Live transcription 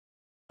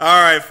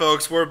All right,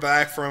 folks, we're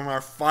back from our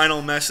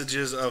final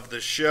messages of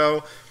the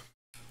show.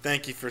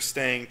 Thank you for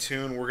staying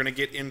tuned. We're going to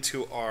get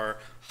into our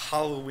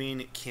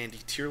Halloween candy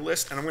tier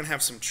list, and I'm going to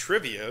have some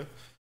trivia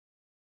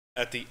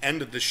at the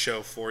end of the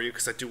show for you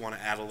because I do want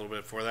to add a little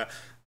bit for that.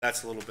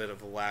 That's a little bit of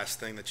the last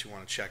thing that you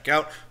want to check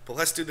out. But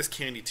let's do this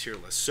candy tier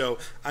list. So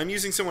I'm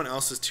using someone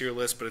else's tier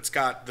list, but it's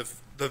got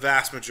the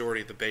vast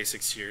majority of the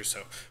basics here,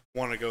 so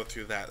want to go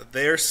through that.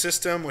 Their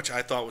system, which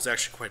I thought was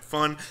actually quite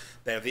fun.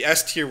 They have the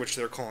S tier, which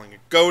they're calling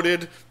it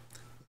goated.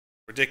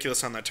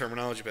 Ridiculous on that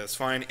terminology, but that's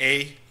fine.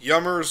 A,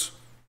 yummers.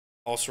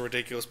 Also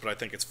ridiculous, but I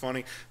think it's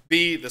funny.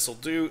 B, this'll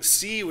do.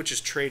 C, which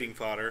is trading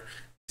fodder.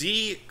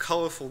 D,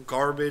 colorful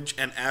garbage.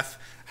 And F,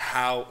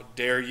 how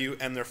dare you.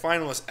 And their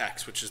final is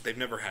X, which is they've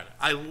never had it.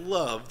 I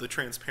love the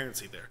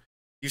transparency there.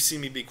 You see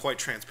me be quite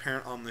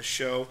transparent on this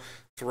show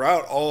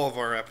throughout all of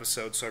our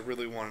episodes, so I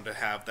really wanted to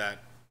have that.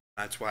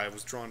 That's why I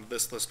was drawn to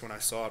this list when I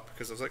saw it,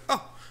 because I was like,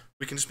 oh,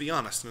 we can just be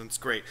honest, and it's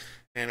great.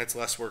 And it's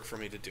less work for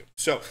me to do.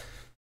 So,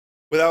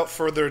 without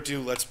further ado,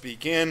 let's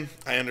begin.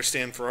 I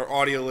understand for our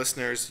audio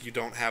listeners, you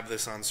don't have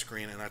this on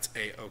screen, and that's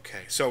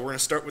A-okay. So we're going to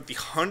start with the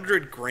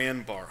 100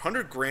 grand bar.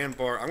 100 grand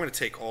bar, I'm going to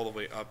take all the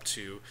way up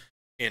to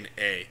an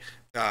A.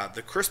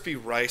 The crispy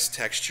rice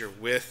texture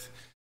with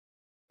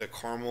the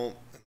caramel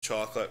and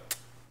chocolate,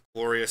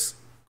 glorious,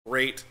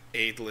 great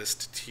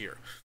A-list tier.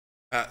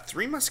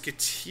 Three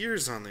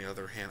Musketeers, on the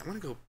other hand, I'm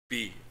going to go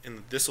B in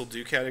the this'll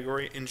do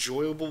category.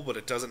 Enjoyable, but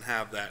it doesn't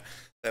have that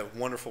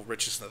wonderful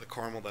richness that the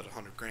caramel that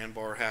 100 grand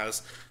bar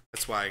has.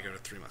 That's why I go to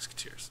Three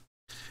Musketeers.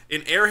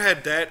 In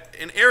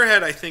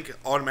Airhead, I think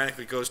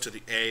automatically goes to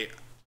the A.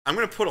 I'm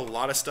going to put a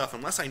lot of stuff,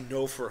 unless I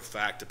know for a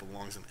fact it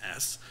belongs in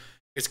S.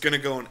 It's going to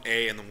go in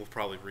A, and then we'll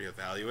probably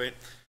reevaluate.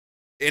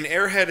 In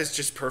Airhead is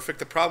just perfect.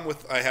 The problem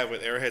I have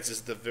with Airheads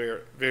is the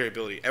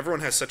variability. Everyone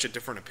has such a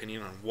different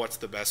opinion on what's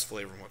the best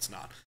flavor and what's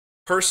not.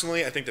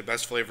 Personally, I think the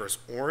best flavor is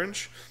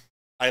orange.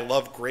 I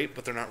love grape,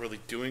 but they're not really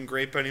doing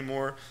grape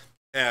anymore.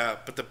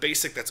 But the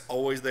basic that's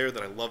always there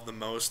that I love the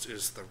most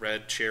is the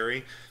red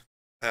cherry.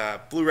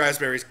 Blue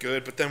raspberry is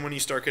good, but then when you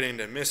start getting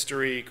into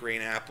mystery,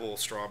 green apple,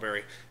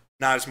 strawberry,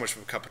 not as much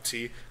of a cup of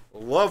tea.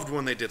 Loved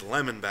when they did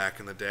lemon back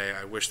in the day.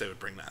 I wish they would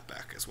bring that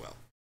back as well.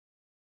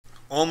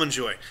 Almond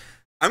Joy.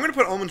 I'm going to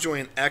put Almond Joy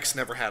in X.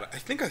 Never had it. I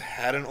think I've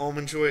had an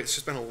Almond Joy. It's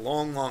just been a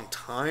long, long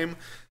time.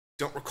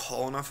 Don't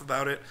recall enough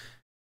about it.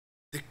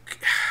 The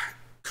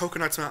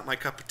coconut's not my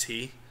cup of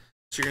tea.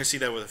 So you're going to see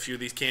that with a few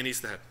of these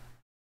candies that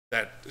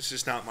it's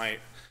just not my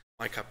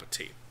cup of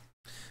tea.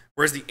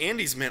 Whereas the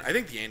Andes Mint, I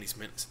think the Andes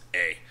Mint is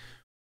A.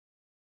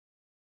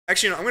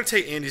 Actually, no, I'm going to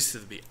take Andes to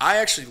the B. I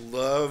actually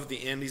love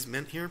the Andes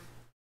Mint here.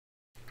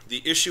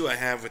 The issue I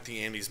have with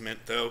the Andes Mint,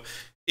 though,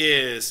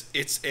 is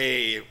it's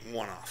a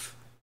one-off.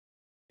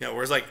 You know,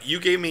 whereas like you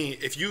gave me,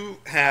 if you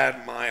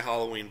had my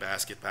Halloween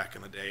basket back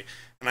in the day,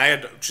 and I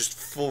had just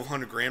full of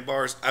 100 grand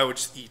bars, I would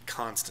just eat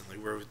constantly.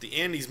 Where with the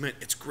Andes Mint,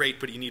 it's great,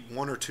 but you need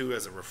one or two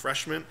as a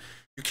refreshment.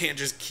 You can't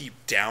just keep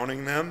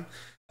downing them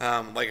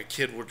like a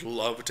kid would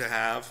love to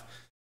have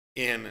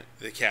in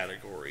the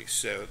category.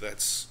 So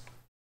that's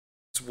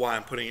why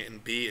I'm putting it in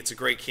B. It's a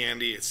great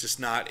candy. It's just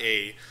not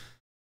a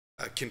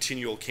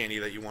continual candy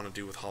that you want to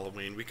do with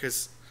Halloween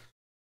because,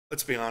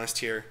 let's be honest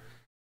here,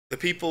 the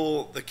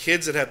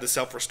kids that had the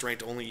self-restraint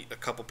to only eat a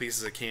couple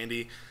pieces of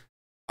candy,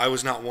 I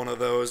was not one of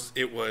those.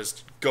 It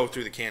was go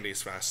through the candy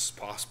as fast as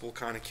possible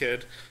kind of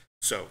kid.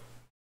 So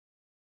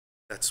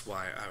that's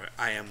why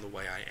I am the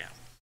way I am.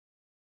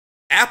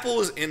 Apple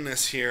is in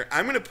this here.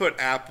 I'm going to put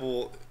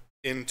Apple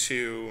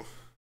into...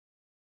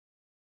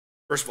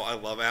 First of all, I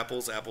love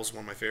apples. Apple's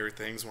one of my favorite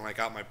things. When I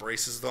got my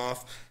braces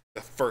off,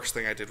 the first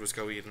thing I did was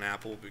go eat an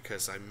apple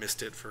because I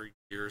missed it for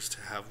years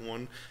to have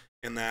one.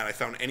 In that, I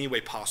found any way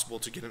possible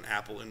to get an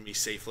apple in me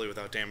safely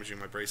without damaging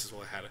my braces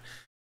while I had it.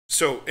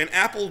 So, an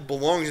apple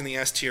belongs in the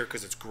S tier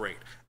because it's great.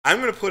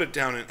 I'm going to put it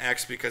down in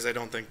X because I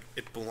don't think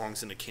it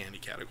belongs in the candy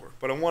category.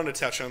 But I wanted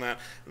to touch on that.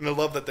 And I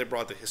love that they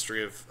brought the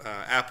history of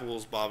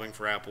apples, bobbing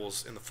for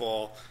apples in the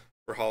fall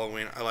for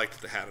Halloween. I like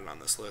that they had it on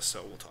this list,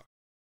 so we'll talk.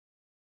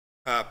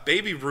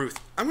 Baby Ruth.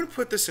 I'm going to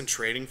put this in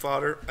trading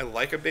fodder. I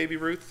like a Baby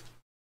Ruth.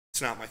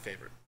 It's not my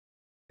favorite.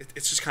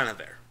 It's just kind of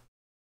there.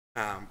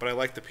 But I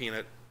like the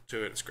peanut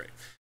to it. It's great.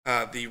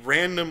 The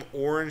random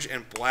orange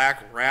and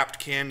black wrapped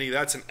candy.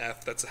 That's an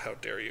F. That's a how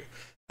dare you.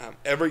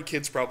 Every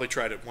kid's probably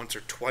tried it once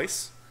or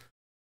twice.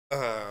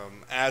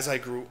 As I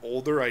grew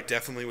older, I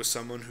definitely was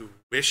someone who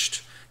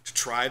wished to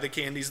try the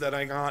candies that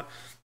I got.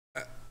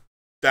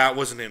 That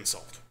was an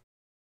insult.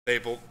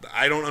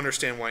 I don't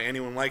understand why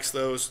anyone likes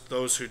those.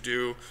 Those who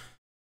do...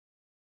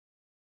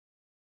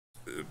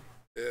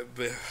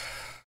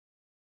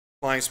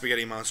 Flying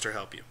Spaghetti Monster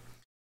help you.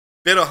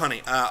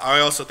 Bit-O-Honey. I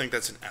also think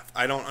that's an F.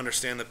 I don't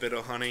understand the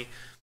Bit-O-Honey.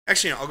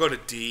 Actually, no, I'll go to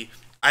D.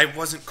 I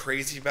wasn't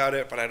crazy about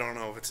it, but I don't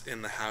know if it's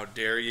in the how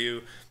dare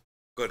you.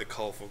 Go to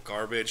colorful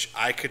garbage.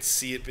 I could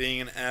see it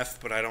being an F,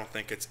 but I don't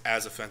think it's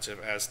as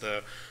offensive as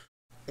the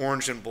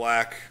orange and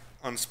black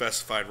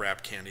unspecified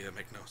wrapped candy that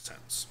make no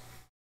sense.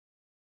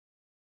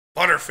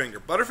 Butterfinger.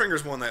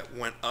 Butterfinger's one that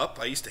went up.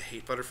 I used to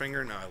hate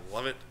Butterfinger. Now I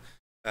love it.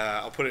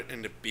 I'll put it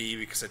into B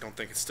because I don't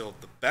think it's still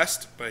the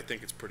best, but I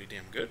think it's pretty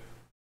damn good.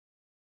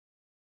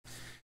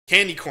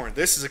 Candy corn.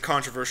 This is a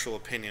controversial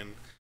opinion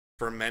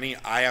for many.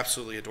 I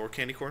absolutely adore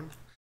candy corn.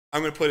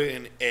 I'm going to put it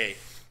in A.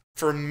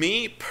 For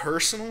me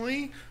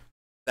personally,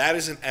 that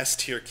is an S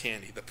tier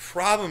candy. The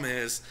problem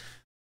is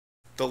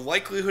the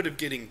likelihood of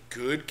getting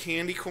good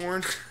candy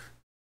corn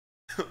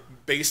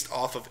based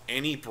off of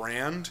any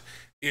brand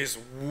is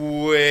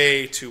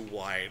way too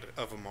wide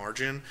of a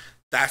margin.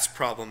 That's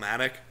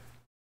problematic,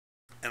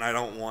 and I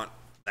don't want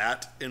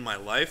that in my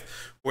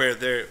life. Where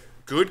they're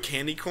good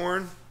candy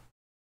corn,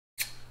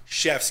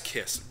 chef's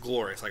kiss,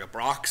 glorious. Like a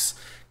Brock's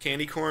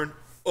candy corn,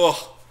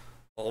 ugh,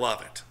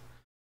 love it.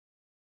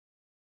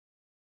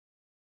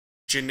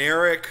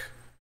 Generic,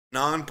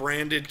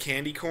 non-branded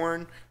candy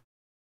corn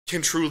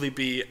can truly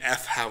be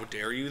F how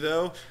dare you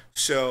though.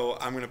 So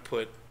I'm going to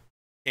put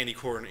candy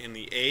corn in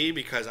the A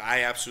because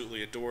I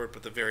absolutely adore it,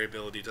 but the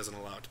variability doesn't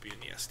allow it to be in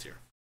the S tier.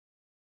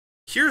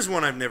 Here's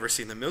one I've never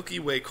seen, the Milky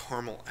Way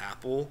caramel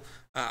apple.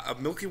 A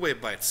Milky Way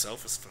by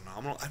itself is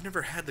phenomenal. I've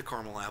never had the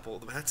caramel apple,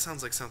 but that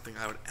sounds like something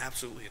I would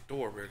absolutely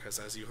adore because,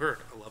 as you heard,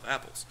 I love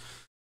apples.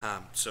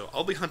 So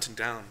I'll be hunting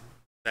down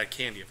that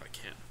candy if I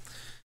can.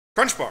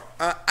 Crunch Bar.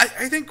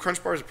 I think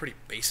Crunch Bars are pretty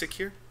basic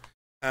here.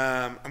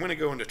 I'm going to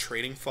go into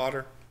trading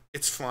fodder.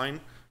 It's fine,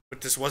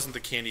 but this wasn't the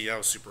candy I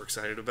was super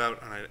excited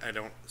about, and I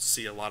don't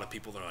see a lot of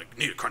people that are like,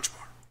 need a Crunch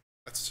Bar.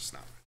 That's just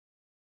not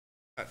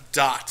right.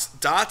 Dots.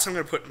 Dots I'm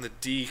going to put in the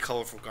D,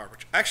 colorful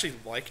garbage. I actually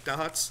like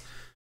Dots,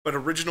 but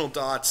original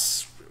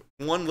Dots,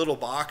 one little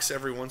box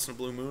every once in a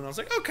blue moon, I was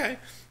like, okay.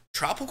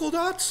 Tropical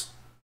Dots?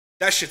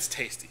 That shit's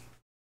tasty.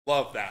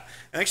 Love that.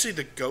 And actually,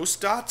 the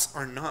Ghost Dots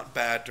are not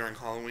bad during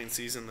Halloween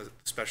season, the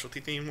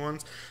specialty themed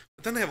ones.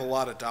 But then they have a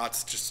lot of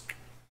dots just...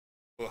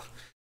 ugh.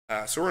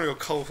 So we're going to go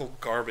colorful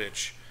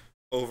garbage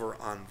over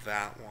on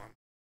that one.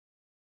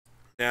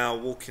 Now,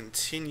 we'll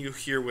continue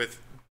here with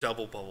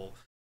Double Bubble.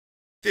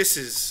 This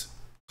is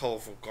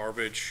colorful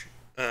garbage.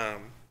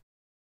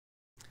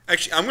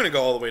 Actually, I'm going to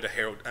go all the way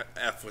to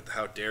F with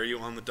How Dare You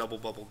on the Double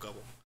Bubble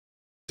Gubble.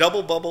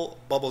 Double Bubble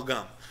Bubble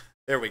Gum.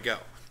 There we go.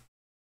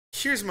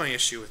 Here's my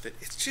issue with it.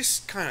 It's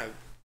just kind of,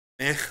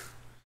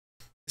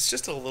 it's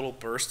just a little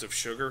burst of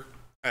sugar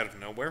out of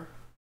nowhere.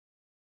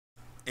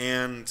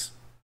 And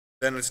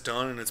then it's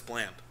done and it's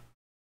bland.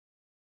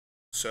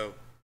 So,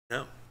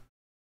 no.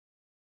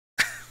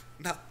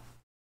 No.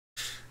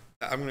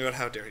 I'm going to go to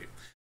How Dare You.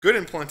 Good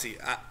and Plenty.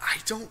 I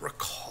don't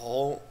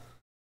recall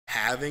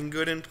having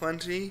Good and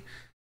Plenty.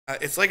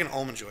 It's like an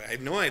Almond Joy. I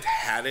know I've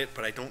had it,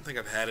 but I don't think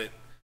I've had it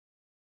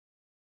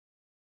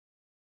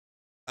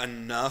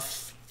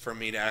enough for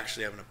me to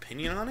actually have an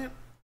opinion on it.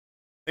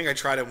 I think I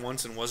tried it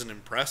once and wasn't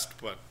impressed,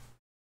 but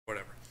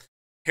whatever.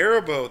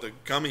 Haribo, the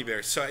gummy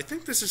bears. So I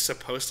think this is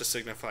supposed to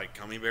signify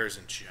gummy bears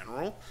in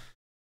general,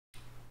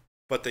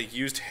 but they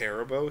used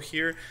Haribo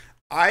here.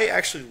 I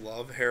actually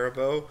love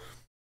Haribo.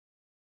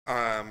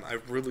 I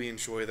really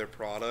enjoy their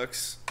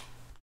products.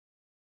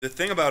 The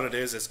thing about it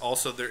is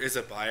also there is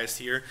a bias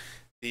here.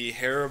 The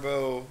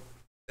Haribo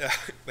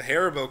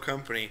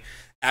company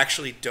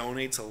actually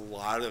donates a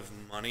lot of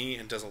money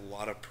and does a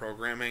lot of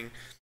programming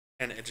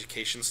and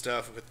education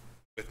stuff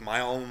with my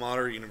alma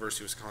mater,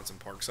 University of Wisconsin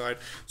Parkside.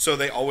 So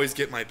they always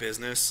get my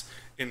business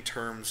in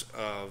terms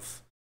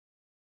of,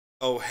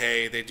 oh,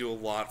 hey, they do a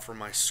lot for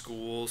my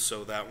school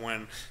so that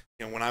when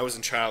I was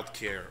in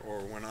childcare or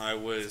when I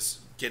was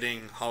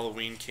getting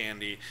Halloween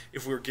candy,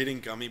 if we were getting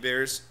gummy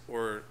bears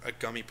or a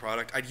gummy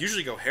product, I'd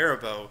usually go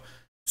Haribo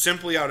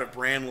simply out of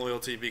brand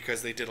loyalty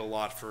because they did a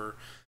lot for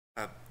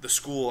the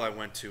school I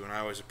went to, and I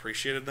always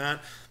appreciated that.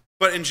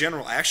 But in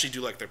general, I actually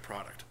do like their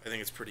product. I think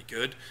it's pretty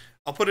good.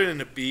 I'll put it in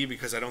a B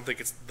because I don't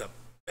think it's the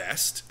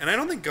best, and I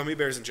don't think gummy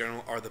bears in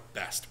general are the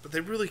best, but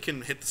they really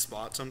can hit the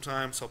spot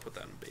sometimes, so I'll put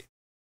that in B.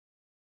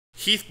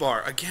 Heath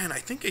Bar. Again, I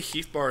think a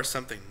Heath Bar is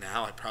something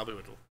now I probably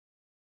would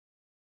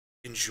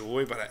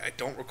enjoy, but I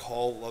don't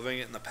recall loving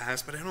it in the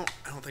past, but I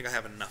don't think I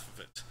have enough of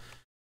it to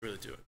really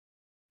do it.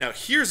 Now,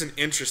 here's an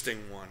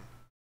interesting one.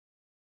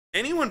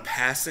 Anyone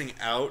passing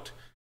out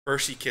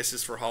Hershey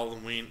Kisses for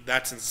Halloween,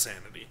 that's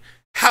insanity.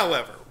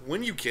 However,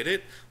 when you get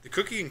it, the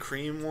cookie and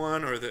cream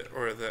one or the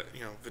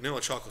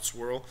vanilla chocolate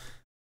swirl,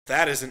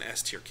 that is an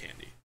S tier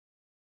candy.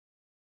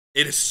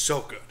 It is so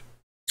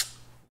good.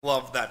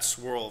 Love that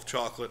swirl of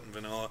chocolate and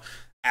vanilla.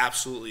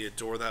 Absolutely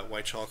adore that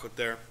white chocolate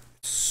there.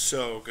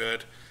 So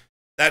good.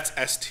 That's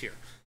S tier.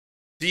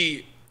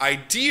 The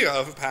idea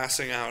of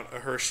passing out a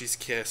Hershey's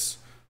Kiss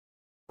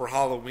for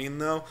Halloween,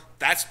 though,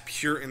 that's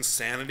pure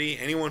insanity.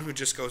 Anyone who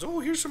just goes, oh,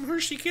 here's some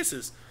Hershey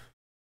Kisses,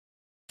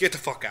 get the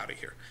fuck out of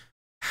here.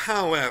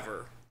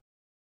 However,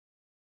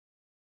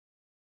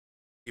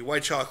 the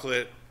white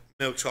chocolate,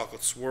 milk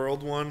chocolate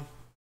swirled one,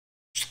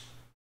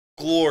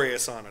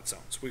 glorious on its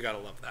own. So we gotta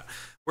love that.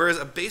 Whereas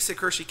a basic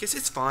Hershey Kiss,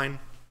 it's fine.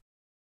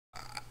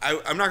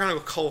 I'm not gonna go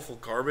colorful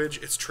garbage.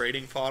 It's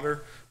trading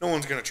fodder. No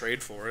one's gonna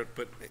trade for it,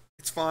 but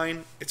it's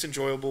fine. It's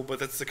enjoyable, but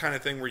that's the kind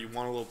of thing where you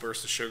want a little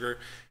burst of sugar,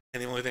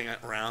 and the only thing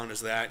around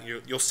is that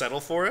you'll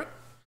settle for it,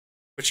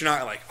 but you're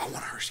not like, I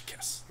want a Hershey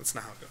Kiss. That's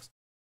not how it goes.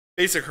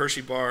 Basic Hershey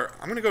bar.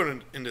 I'm gonna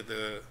go into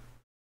the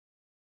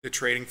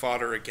trading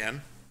fodder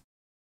again.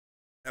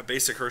 A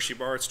basic Hershey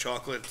bar. It's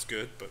chocolate. It's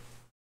good, but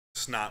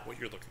it's not what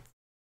you're looking for.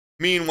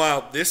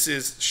 Meanwhile, this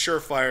is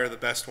surefire the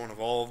best one of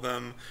all of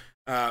them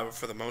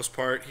for the most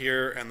part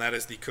here, and that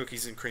is the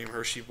Cookies and Cream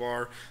Hershey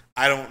bar.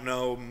 I don't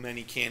know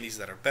many candies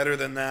that are better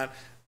than that.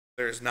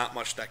 There's not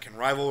much that can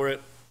rival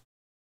it.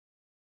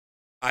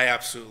 I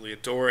absolutely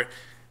adore it.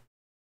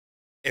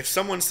 If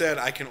someone said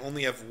I can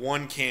only have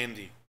one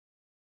candy,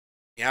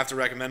 you have to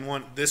recommend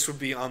one, this would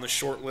be on the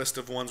short list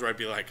of ones where I'd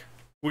be like,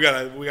 we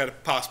gotta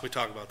possibly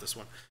talk about this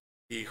one.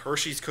 The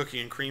Hershey's Cookie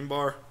and Cream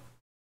bar.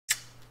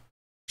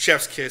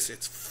 Chef's kiss,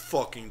 it's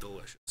fucking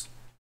delicious.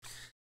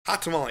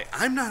 Hot tamale,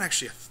 I'm not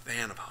actually a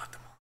fan of hot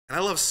tamale. And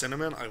I love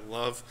cinnamon, I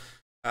love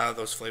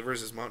those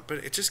flavors as much,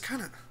 but it just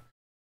kind of...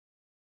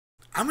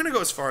 I'm going to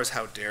go as far as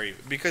how dare you,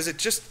 because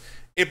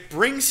it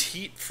brings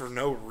heat for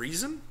no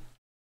reason.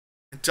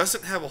 It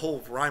doesn't have a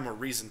whole rhyme or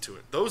reason to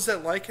it. Those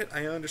that like it,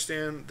 I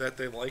understand that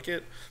they like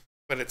it,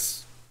 but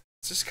it's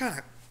just kind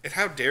of...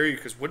 How dare you,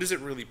 because what does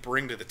it really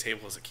bring to the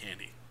table as a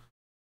candy?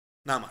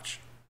 Not much.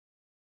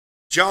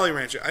 Jolly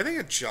Rancher. I think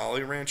a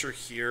Jolly Rancher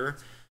here...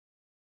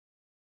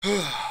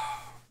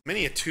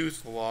 Many a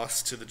tooth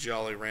lost to the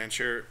Jolly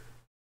Rancher.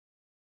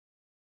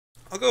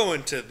 I'll go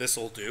into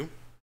this'll do.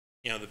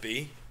 You know, the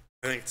B.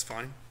 I think it's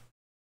fine.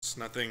 It's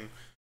nothing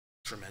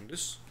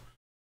tremendous,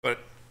 but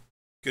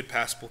good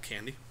passable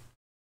candy.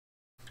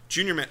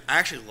 Junior Mint. I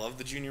actually love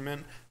the Junior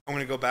Mint. I'm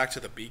going to go back to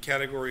the B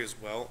category as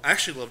well. I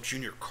actually love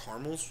Junior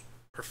Caramels.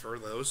 Prefer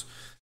those.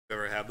 If you've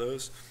ever had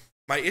those.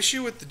 My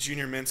issue with the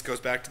Junior Mints goes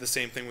back to the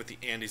same thing with the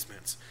Andes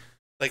Mints.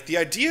 Like, the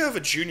idea of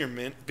a Junior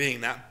Mint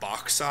being that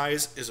box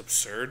size is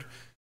absurd.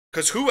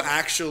 Because who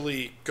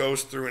actually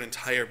goes through an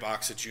entire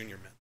box of Junior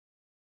Mint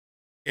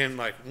in,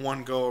 like,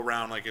 one go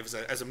around, like,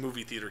 as a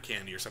movie theater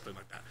candy or something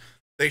like that?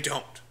 They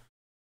don't.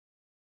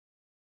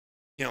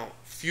 You know,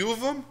 few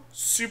of them,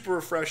 super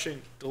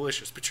refreshing,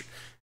 delicious. But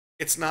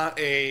it's not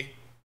a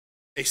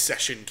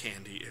session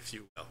candy, if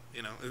you will.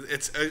 You know,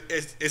 it's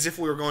as if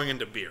we were going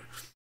into beer.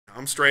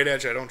 I'm straight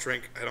edge. I don't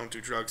drink. I don't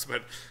do drugs.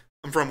 But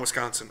I'm from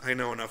Wisconsin. I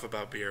know enough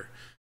about beer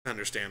to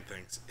understand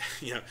things.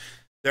 You know,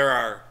 there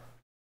are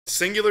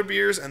singular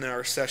beers and there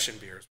are session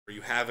beers where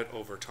you have it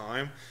over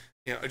time.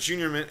 You know, a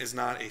Junior Mint is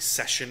not a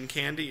session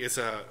candy. It's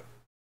a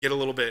get a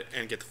little bit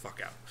and get the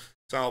fuck out.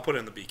 So I'll put it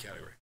in the B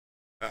category.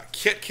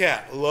 Kit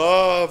Kat.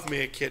 Love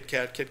me a Kit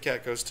Kat. Kit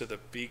Kat goes to the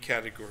B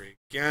category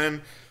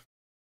again.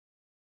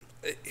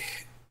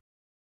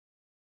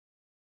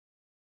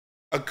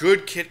 A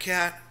good Kit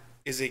Kat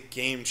is a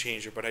game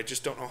changer, but I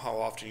just don't know how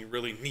often you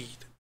really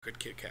need good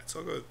Kit Kat. So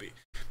I'll go with B.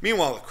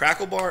 Meanwhile, the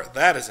Crackle Bar,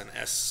 that is an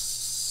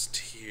S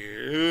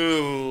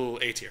tier.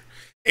 A tier.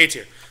 A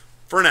tier.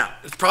 For now.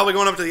 It's probably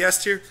going up to the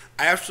S tier.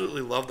 I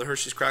absolutely love the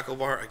Hershey's Crackle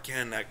Bar.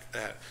 Again,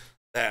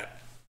 that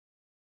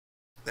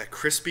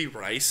crispy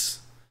rice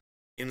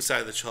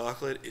inside the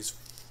chocolate is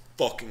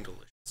fucking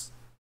delicious.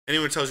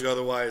 Anyone who tells you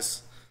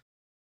otherwise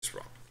is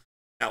wrong.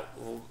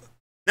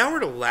 Now we're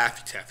to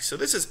Laffy Taffy. So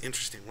this is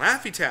interesting.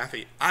 Laffy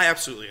Taffy, I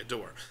absolutely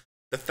adore.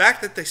 The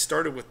fact that they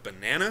started with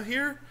banana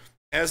here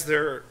as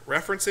their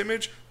reference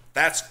image,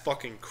 that's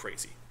fucking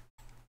crazy.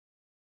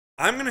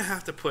 I'm going to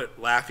have to put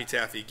Laffy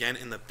Taffy again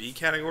in the B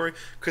category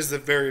because the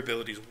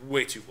variability is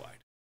way too wide.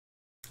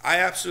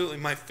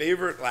 My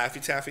favorite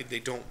Laffy Taffy, they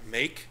don't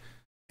make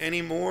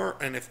anymore.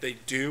 And if they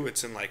do,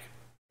 it's in like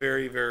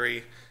very,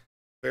 very,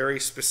 very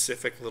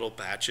specific little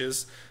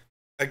batches.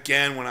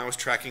 Again, when I was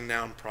tracking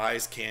down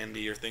prize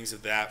candy or things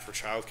of that for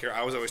childcare,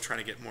 I was always trying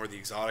to get more of the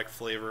exotic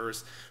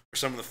flavors or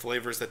some of the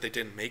flavors that they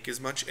didn't make as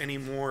much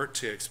anymore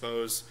to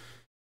expose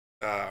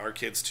our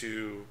kids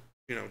to,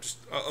 you know, just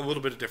a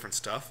little bit of different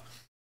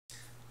stuff.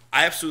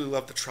 I absolutely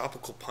love the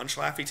Tropical Punch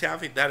Laffy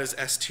Taffy. That is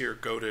S tier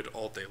goated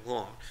all day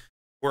long.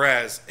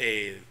 Whereas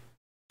a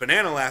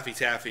Banana Laffy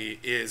Taffy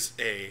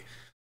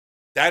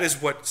that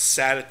is what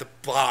sat at the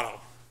bottom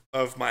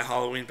of my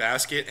Halloween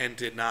basket and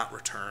did not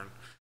return.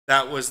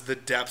 That was the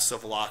depths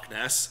of Loch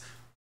Ness,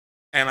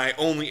 and I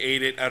only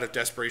ate it out of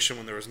desperation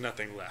when there was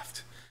nothing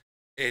left.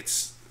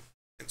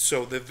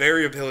 So the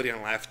variability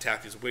on Laffy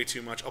Taffy is way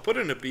too much. I'll put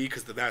it in a B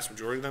because the vast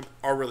majority of them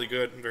are really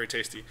good and very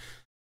tasty.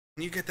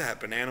 When you get that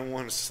banana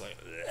one, it's just like,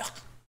 ugh,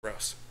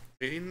 gross.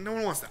 No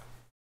one wants that.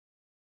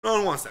 No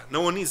one wants that.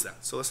 No one needs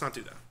that, so let's not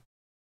do that.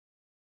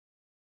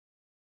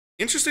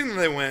 Interesting that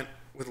they went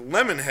with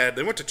Lemonhead.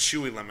 They went to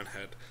Chewy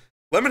Lemonhead.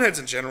 Lemonheads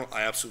in general,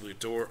 I absolutely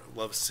adore.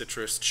 Love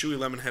citrus. Chewy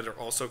Lemonhead are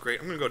also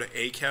great. I'm going to go to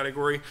A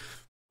category.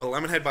 A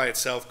Lemonhead by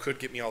itself could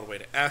get me all the way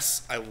to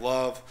S. I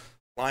love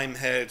lime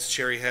heads,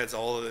 cherry heads,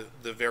 all of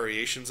the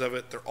variations of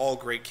it. They're all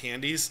great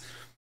candies.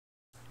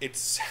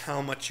 It's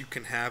how much you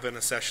can have in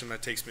a session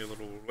that takes me a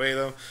little way,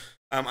 though.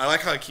 I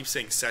like how I keep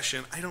saying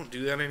session. I don't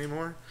do that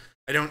anymore.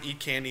 I don't eat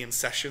candy in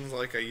sessions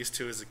like I used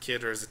to as a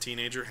kid or as a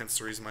teenager, hence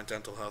the reason my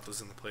dental health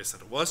was in the place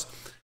that it was.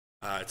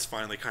 It's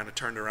finally kind of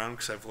turned around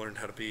because I've learned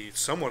how to be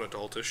somewhat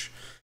adultish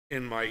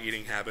in my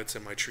eating habits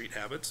and my treat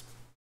habits.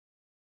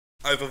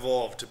 I've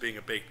evolved to being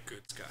a baked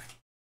goods guy.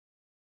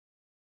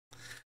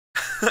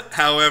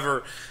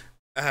 However,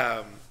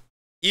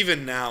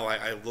 even now,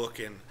 I look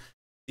and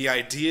the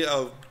idea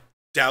of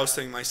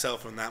dousing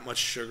myself in that much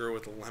sugar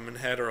with a lemon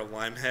head or a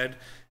lime head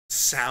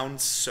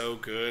sounds so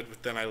good,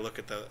 but then I look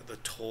at the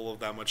toll of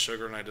that much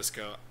sugar and I just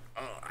go,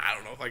 oh, I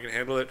don't know if I can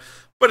handle it.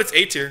 But it's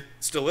A tier.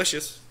 It's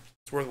delicious.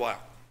 It's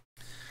worthwhile.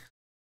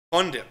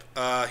 Fun Dip.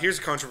 Here's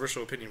a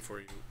controversial opinion for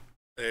you.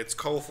 It's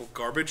colorful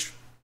garbage.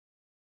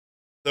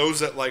 Those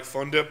that like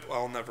Fun Dip,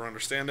 I'll never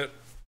understand it.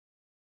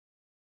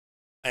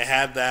 I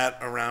had that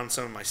around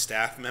some of my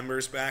staff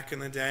members back in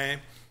the day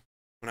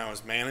when I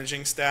was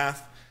managing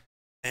staff,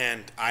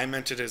 and I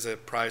meant it as a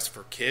prize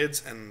for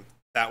kids, and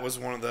that was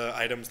one of the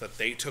items that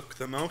they took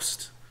the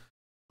most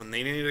when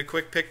they needed a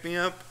quick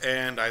pick-me-up,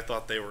 and I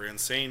thought they were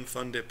insane.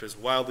 Fun Dip is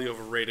wildly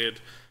overrated.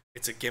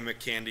 It's a gimmick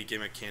candy.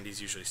 Gimmick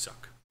candies usually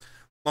suck.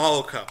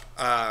 Mallow Cup.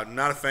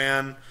 Not a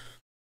fan.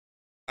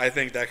 I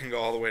think that can go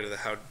all the way to the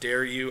how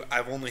dare you.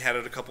 I've only had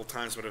it a couple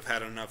times, but I've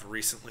had enough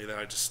recently that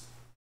I just...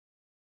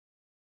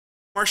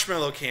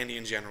 Marshmallow candy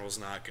in general is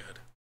not good.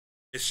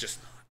 It's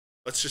just not.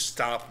 Let's just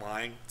stop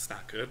lying. It's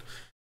not good.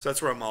 So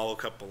that's where a Mallow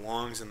Cup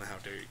belongs in the how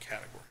dare you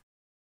category.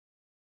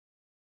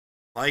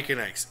 Mike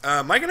and Eggs.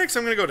 Mike and Eggs,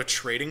 I'm going to go to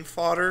trading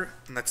fodder,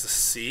 and that's a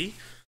C.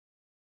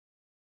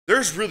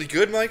 There's really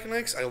good Mike and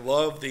Eggs. I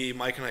love the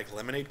Mike and Egg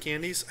lemonade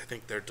candies. I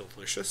think they're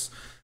delicious.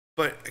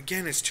 But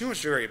again, it's too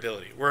much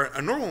variability. Where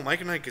a normal Mike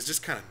and Egg is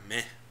just kind of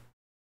meh.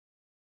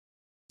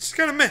 It's just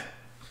kind of meh.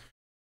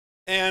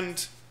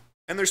 And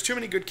there's too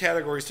many good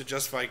categories to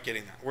justify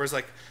getting that. Whereas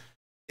like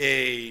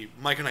a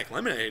Mike and Egg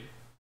lemonade,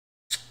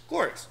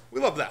 glorious. We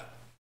love that.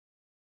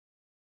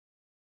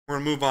 We're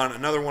going to move on.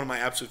 Another one of my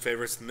absolute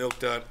favorites, the Milk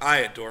Dud. I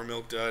adore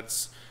Milk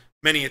Duds.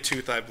 Many a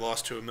tooth I've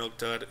lost to a Milk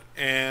Dud,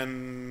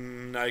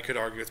 and I could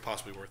argue it's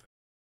possibly worth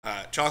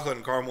it. Chocolate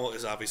and caramel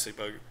is obviously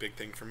a big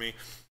thing for me.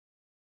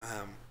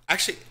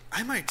 Actually,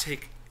 I might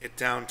take it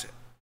down to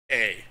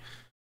A.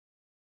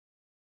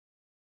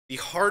 The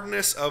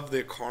hardness of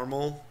the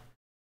caramel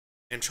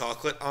and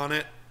chocolate on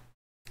it,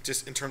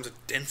 just in terms of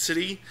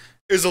density,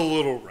 is a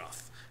little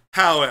rough.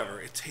 However,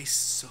 it tastes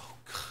so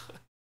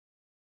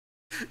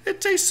good.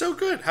 It tastes so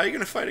good. How are you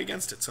going to fight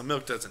against it? So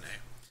Milk Duds an A.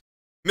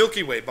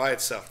 Milky Way by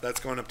itself, that's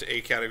going up to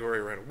A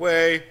category right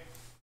away.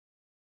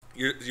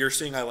 You're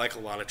seeing I like a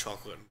lot of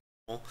chocolate and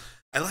caramel.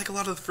 I like a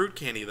lot of the fruit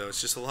candy, though.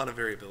 It's just a lot of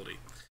variability.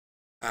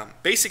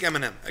 Basic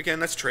M&M. Again,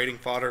 that's trading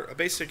fodder. A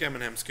basic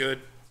M&M's good.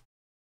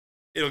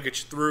 It'll get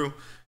you through.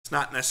 It's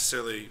not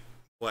necessarily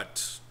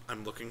what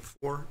I'm looking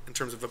for in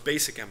terms of a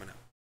basic M&M.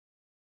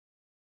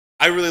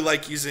 I really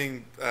like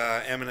using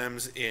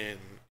M&M's in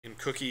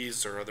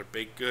cookies or other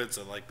baked goods.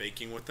 I like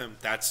baking with them.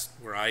 That's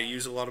where I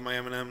use a lot of my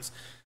M&M's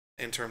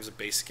in terms of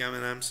basic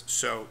M&M's.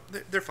 So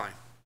they're fine.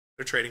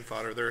 They're trading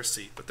fodder. They're a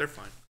C, but they're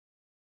fine.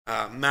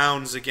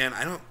 Mounds, again,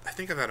 I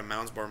think I've had a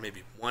Mounds bar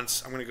maybe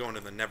once. I'm going to go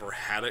into the never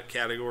had it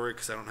category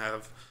because I don't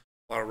have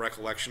a lot of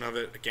recollection of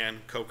it.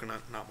 Again,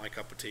 coconut, not my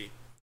cup of tea.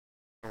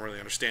 I don't really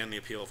understand the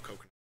appeal of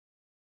coconut.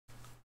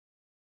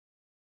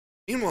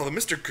 Meanwhile, the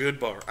Mr. Good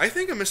bar. I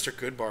think a Mr.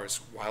 Good bar is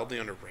wildly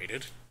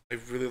underrated. I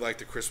really like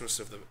the crispness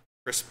of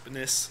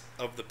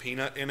the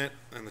peanut in it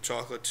and the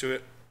chocolate to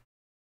it.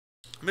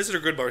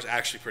 Mr. Good bar is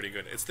actually pretty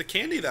good. It's the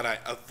candy that I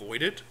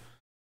avoided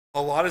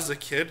a lot as a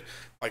kid.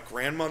 My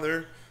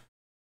grandmother,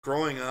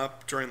 growing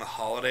up during the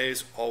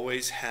holidays,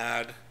 always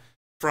had,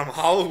 from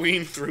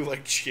Halloween through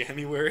like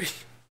January,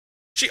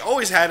 she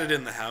always had it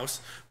in the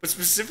house, but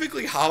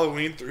specifically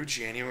Halloween through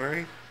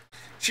January,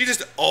 she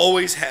just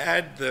always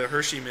had the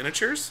Hershey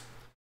miniatures.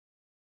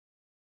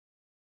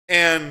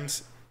 And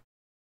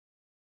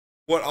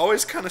what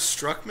always kind of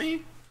struck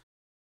me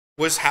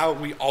was how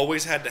we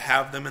always had to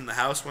have them in the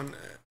house when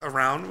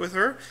around with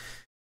her.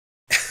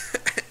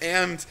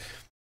 And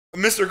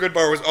Mr.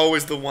 Goodbar was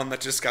always the one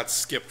that just got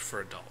skipped for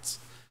adults.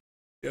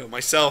 You know,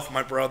 myself,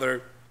 my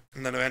brother,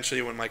 and then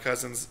eventually when my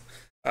cousins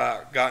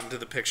got into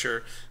the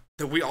picture,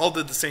 that we all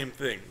did the same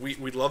thing. We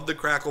loved the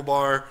Crackle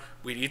Bar.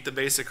 We'd eat the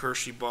basic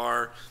Hershey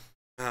bar.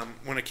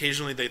 When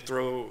occasionally they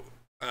throw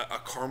a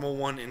caramel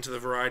one into the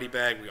variety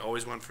bag, we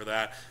always went for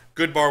that.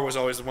 Good Bar was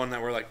always the one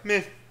that we're like,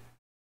 meh,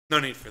 no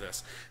need for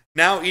this.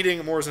 Now eating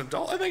it more as an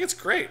adult, I think it's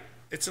great.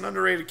 It's an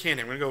underrated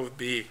candy. I'm going to go with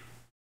B.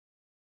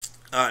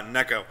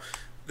 Necco.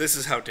 This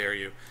is how dare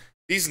you.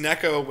 These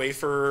Necco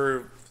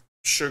wafer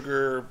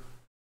sugar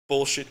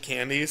bullshit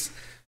candies,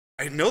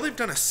 I know they've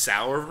done a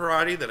sour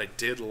variety that I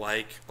did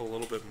like a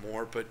little bit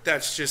more, but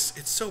that's just,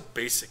 it's so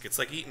basic. It's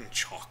like eating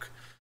chalk.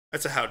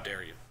 That's a how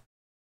dare you.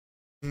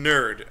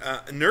 Nerd.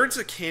 Nerd's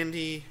a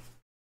candy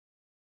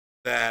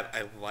that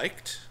I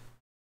liked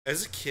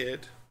as a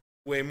kid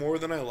way more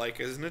than I like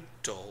as an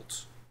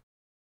adult.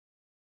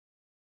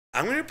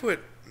 I'm going to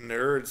put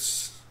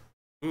Nerds...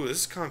 Ooh,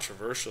 this is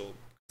controversial.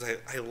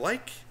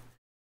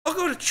 I'll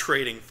go to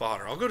trading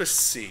fodder. I'll go to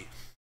C.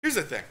 Here's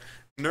the thing.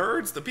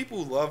 Nerds, the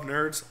people who love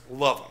Nerds,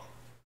 love them.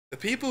 The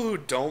people who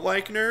don't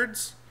like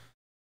Nerds,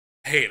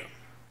 hate them.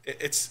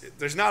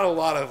 There's not a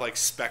lot of like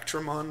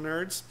spectrum on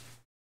Nerds.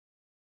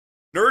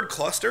 Nerd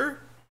Cluster,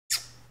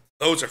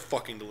 those are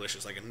fucking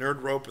delicious. Like a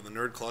Nerd Rope and the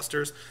Nerd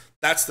Clusters,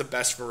 that's the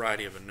best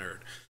variety of a Nerd.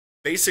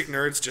 basic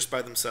nerds just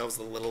by themselves,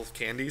 the little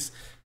candies,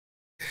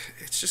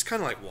 it's just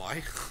kind of like,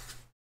 why?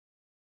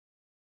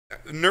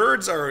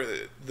 Nerds are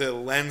the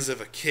lens of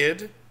a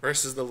kid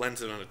versus the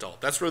lens of an adult.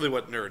 That's really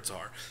what nerds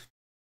are.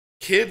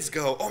 Kids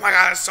go, oh my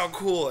god, it's so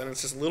cool, and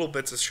it's just little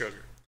bits of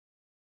sugar.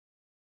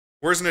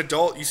 Whereas an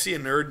adult, you see a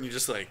nerd and you're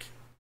just like,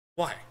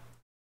 why?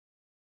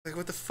 Like,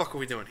 what the fuck are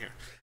we doing here?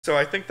 So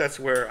I think that's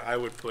where I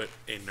would put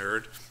a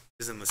nerd,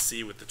 is in the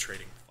C with the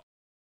trading.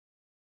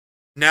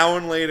 Now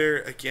and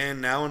later,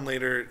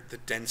 the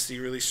density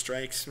really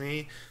strikes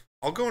me.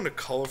 I'll go into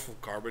colorful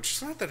garbage.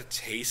 It's not that it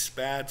tastes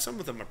bad. Some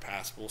of them are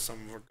passable.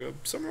 Some of them are good.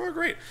 Some of them are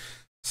great.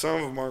 Some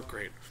of them aren't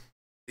great.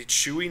 The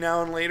chewy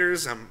now and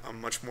laters,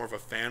 I'm much more of a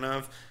fan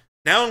of.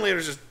 Now and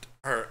laters just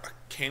are a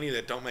candy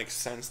that don't make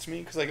sense to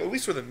me because, like, at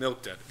least with a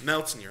milk dud, it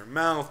melts in your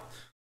mouth.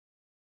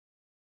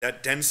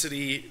 That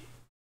density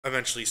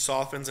eventually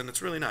softens, and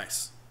it's really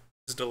nice.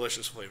 It's a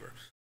delicious flavor.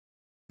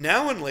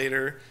 Now and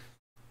later,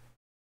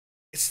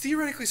 it's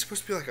theoretically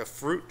supposed to be like a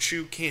fruit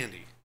chew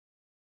candy.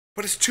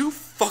 But it's too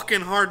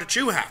fucking hard to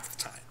chew half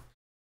the time.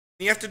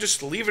 You have to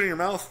just leave it in your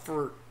mouth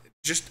for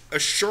just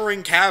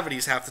assuring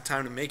cavities half the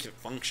time to make it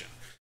function.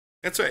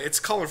 That's right,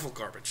 it's colorful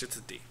garbage. It's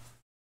a D.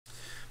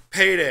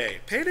 P.T.E.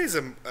 P.T.E.'s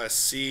a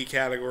C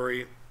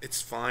category.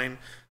 It's fine.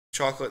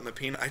 Chocolate and the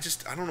peanut.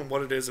 I don't know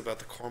what it is about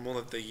the caramel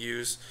that they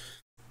use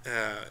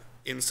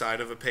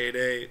inside of a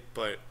P.T.E.,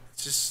 but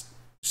it's just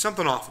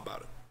something off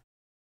about it.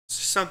 It's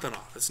just something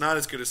off. It's not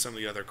as good as some of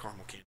the other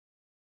caramel candies.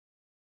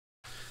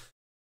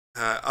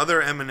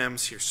 Other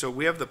M&Ms here. So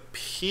we have the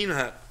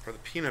peanut or the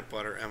peanut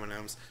butter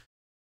M&Ms.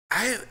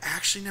 I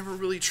actually never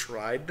really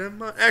tried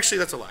them. Actually,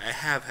 that's a lie. I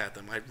have had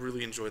them. I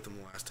really enjoyed them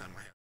the last time I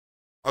had them.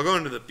 I'll go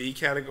into the B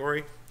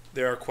category.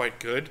 They are quite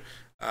good.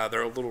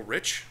 They're a little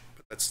rich,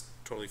 but that's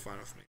totally fine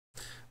with me.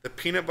 The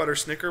peanut butter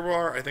Snicker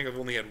bar, I think I've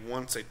only had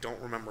once. I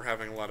don't remember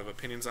having a lot of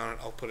opinions on it.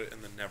 I'll put it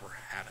in the never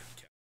had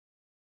it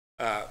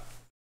category.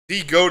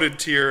 The goated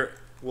tier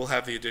will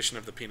have the addition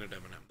of the peanut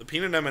M&M. The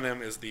peanut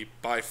M&M is the,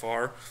 by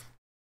far,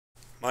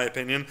 my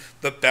opinion,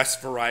 the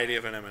best variety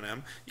of an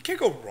M&M. You can't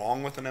go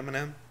wrong with an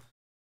M&M,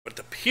 but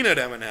the peanut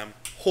M&M,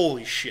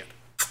 holy shit.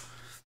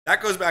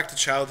 That goes back to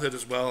childhood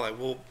as well. I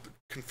will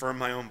confirm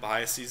my own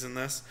biases in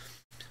this,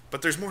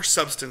 but there's more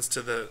substance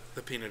to the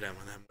peanut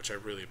M&M, which I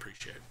really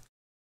appreciate.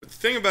 But the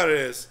thing about it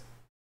is,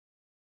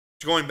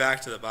 going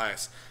back to the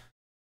bias,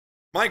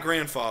 my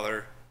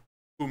grandfather,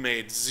 who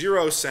made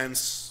 0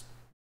 sense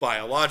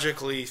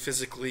biologically,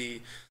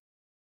 physically,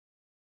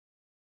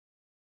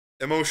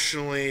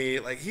 emotionally,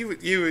 like he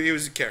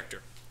was a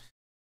character.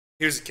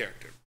 He was a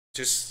character.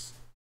 Just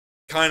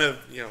kind of,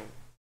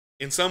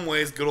 in some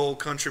ways, good old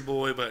country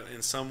boy, but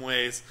in some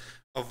ways,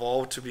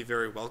 evolved to be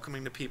very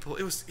welcoming to people.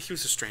 He was a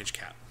strange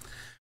cat.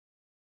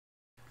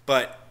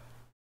 But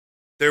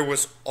there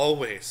was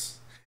always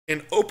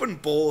an open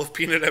bowl of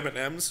peanut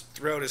M&Ms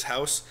throughout his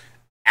house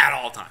at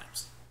all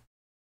times.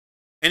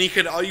 And you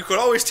could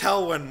always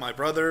tell when my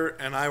brother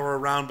and I were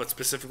around, but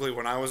specifically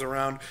when I was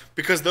around,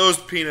 because those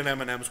peanut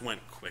M&Ms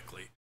went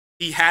quickly.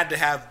 He had to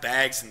have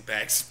bags and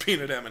bags of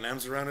peanut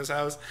M&Ms around his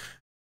house,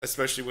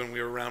 especially when we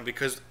were around,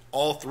 because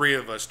all three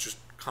of us just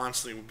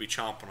constantly would be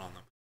chomping on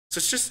them. So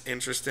it's just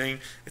interesting.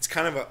 It's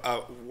kind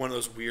of one of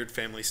those weird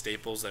family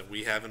staples that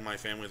we have in my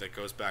family that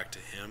goes back to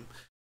him.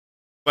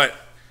 But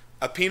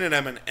a peanut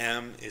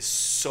M&M is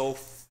so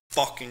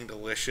fucking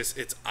delicious.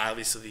 It's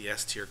obviously the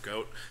S tier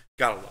goat.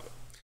 Gotta love it.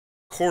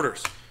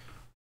 Quarters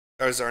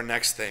is our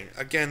next thing.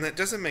 Again, that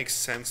doesn't make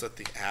sense at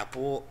the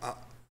Apple.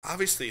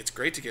 Obviously, it's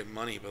great to get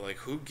money, but like,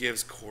 who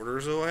gives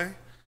quarters away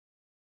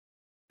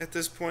at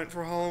this point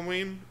for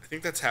Halloween? I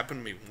think that's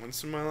happened to me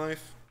once in my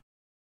life.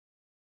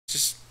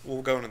 Just,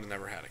 we'll go into the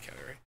never had it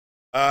category.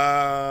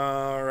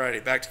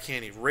 Alrighty, back to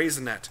candy.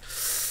 Raisinette.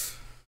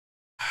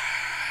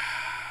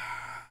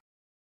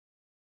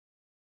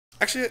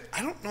 Actually,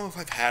 I don't know if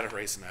I've had a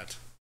Raisinette,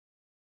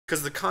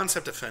 because the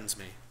concept offends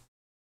me.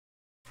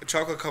 A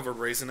chocolate-covered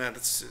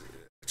Raisinette,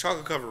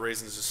 chocolate-covered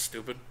raisin is just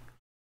stupid.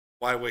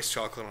 Why waste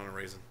chocolate on a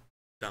raisin?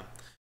 Dumb.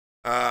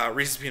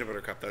 Reese's Peanut Butter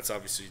Cup, that's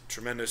obviously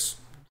tremendous.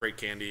 Great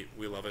candy.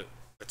 We love it.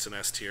 It's an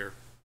S tier.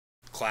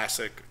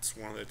 Classic. It's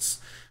one that's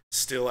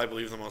still, I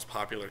believe, the most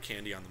popular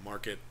candy on the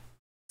market.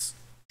 It's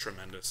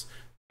tremendous.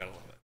 Gotta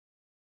love it.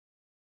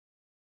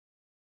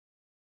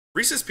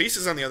 Reese's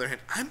Pieces, on the other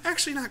hand, I'm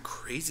actually not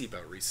crazy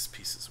about Reese's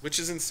Pieces, which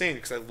is insane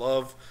because I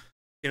love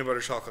peanut butter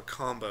chocolate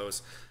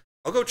combos.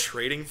 I'll go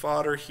trading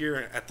fodder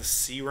here at the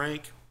C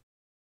rank.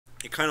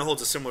 It kind of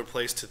holds a similar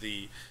place to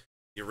the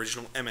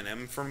original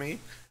M&M for me.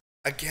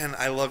 Again,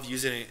 I love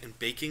using it in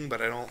baking,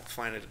 but I don't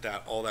find it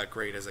all that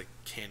great as a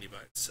candy by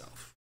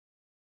itself.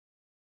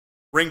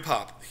 Ring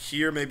Pop.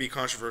 Here may be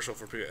controversial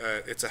for people.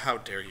 It's a how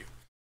dare you.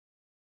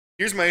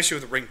 Here's my issue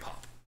with Ring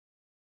Pop.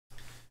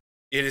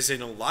 It is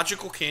an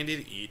illogical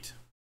candy to eat.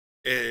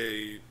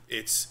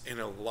 It's an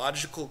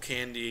illogical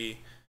candy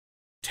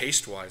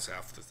taste-wise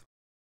half the time.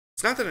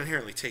 It's not that it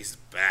inherently tastes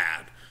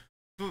bad,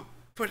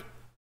 but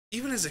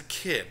even as a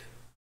kid,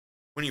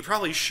 when you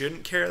probably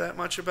shouldn't care that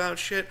much about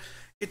shit,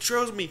 it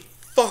drove me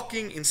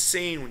fucking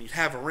insane when you'd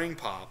have a Ring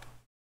Pop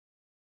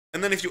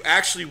And then if you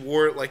actually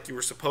wore it like you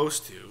were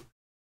supposed to,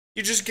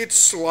 you just get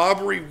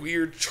slobbery,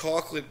 weird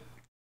chocolate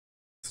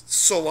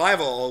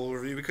saliva all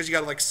over you because you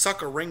gotta like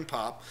suck a ring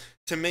pop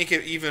to make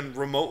it even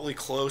remotely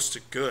close to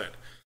good.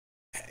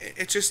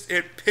 It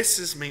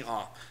pisses me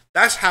off.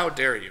 That's how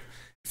dare you.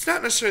 It's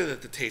not necessarily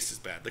that the taste is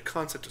bad. The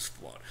concept is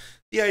flawed.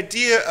 The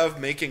idea of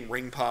making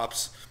ring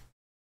pops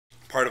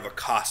part of a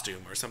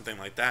costume or something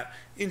like that,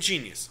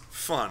 ingenious,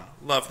 fun,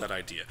 love that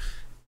idea.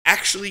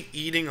 Actually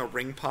eating a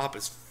ring pop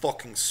is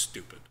fucking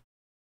stupid.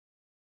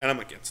 And I'm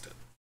against it.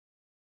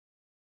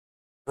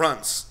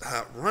 Runts.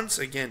 Runts,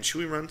 again,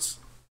 chewy runts.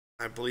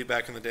 I believe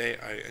back in the day,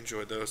 I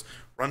enjoyed those.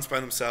 Runts by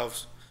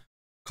themselves,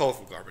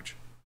 colorful garbage.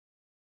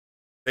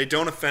 They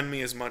don't offend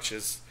me as much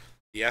as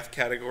the F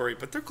category,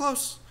 but they're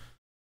close.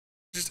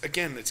 Just,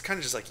 again, it's kind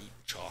of just like eating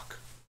chalk.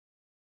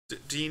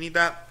 Do you need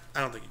that?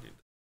 I don't think you need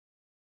that.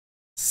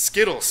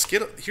 Skittles.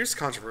 Here's a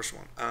controversial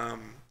one.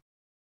 I'm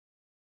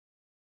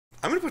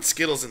going to put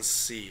Skittles in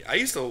C. I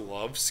used to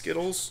love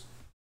Skittles,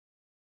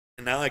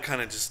 and now I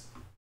kind of just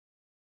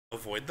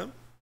avoid them.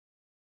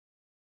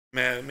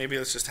 Maybe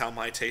that's just how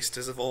my taste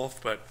has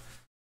evolved, but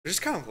they're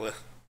just kind of, it's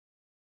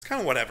kind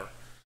of whatever.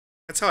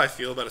 That's how I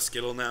feel about a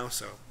Skittle now,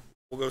 so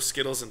we'll go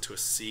Skittles into a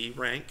C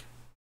rank.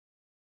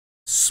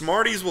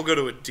 Smarties will go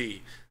to a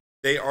D.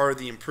 They are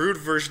the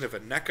improved version of a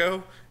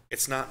Necco.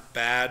 It's not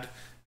bad.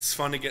 It's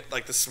fun to get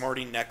like the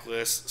Smartie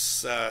necklace.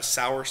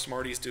 Sour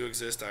Smarties do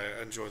exist.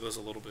 I enjoy those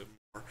a little bit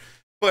more.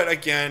 But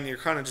again, you're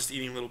kind of just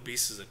eating little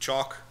pieces of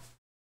chalk.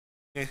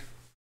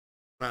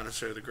 Not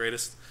necessarily the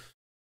greatest.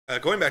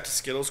 Going back to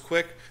Skittles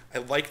quick, I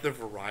like the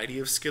variety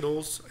of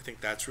Skittles. I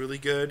think that's really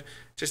good.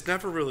 Just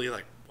never really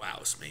like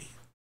wows me.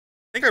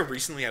 I think I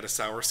recently had a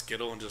sour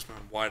Skittle and just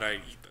went, why'd I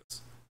eat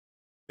this?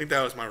 I think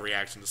that was my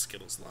reaction to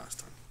Skittles the last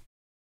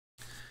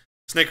time.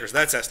 Snickers,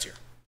 that's S tier.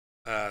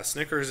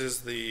 Snickers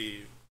is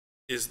the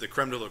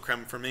creme de la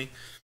creme for me.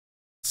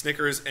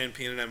 Snickers and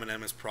peanut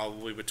M&M is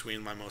probably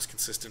between my most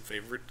consistent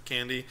favorite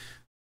candy.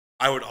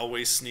 I would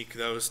always sneak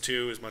those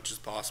two as much as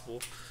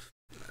possible.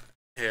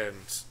 And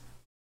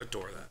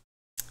adore that.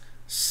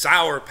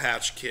 Sour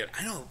Patch Kid.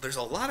 I know there's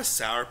a lot of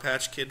Sour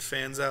Patch Kid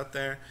fans out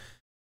there.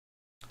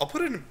 I'll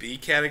put it in a B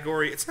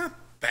category. It's not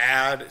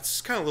bad.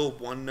 It's kind of a little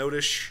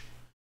one-note-ish.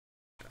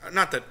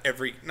 Not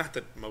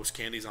that most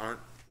candies aren't.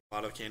 A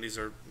lot of candies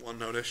are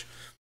one-note-ish.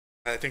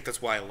 I think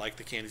that's why I like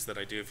the candies that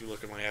I do. If you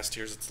look at my S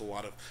tiers, it's a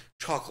lot of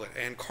chocolate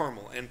and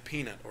caramel and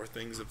peanut or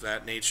things of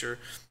that nature.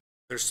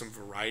 There's some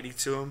variety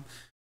to them.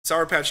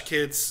 Sour Patch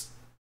Kids,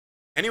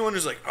 anyone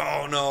who's like,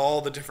 oh no,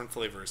 all the different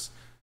flavors.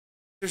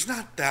 There's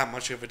not that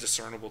much of a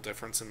discernible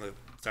difference in the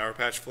Sour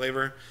Patch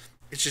flavor.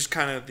 It's just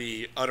kind of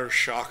the utter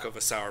shock of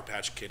a Sour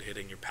Patch Kid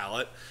hitting your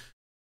palate.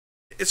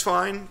 It's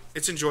fine.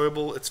 It's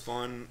enjoyable. It's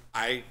fun.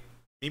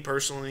 Me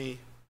personally,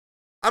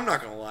 I'm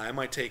not going to lie. I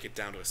might take it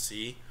down to a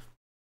C.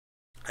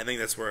 I think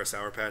that's where a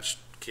Sour Patch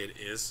Kid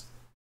is.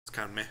 It's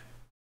kind of meh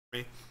for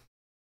me.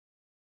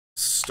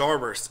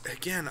 Starburst.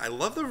 Again, I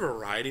love the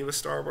variety of a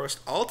Starburst.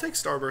 I'll take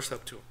Starburst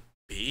up to a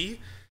B.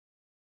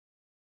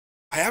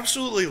 I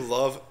absolutely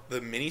love the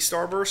mini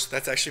Starburst.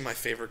 That's actually my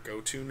favorite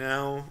go-to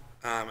now.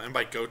 And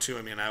by go-to,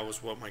 I mean that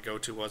was what my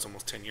go-to was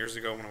almost 10 years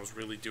ago when I was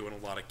really doing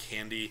a lot of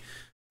candy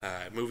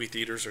movie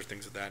theaters or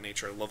things of that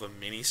nature. I love a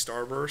mini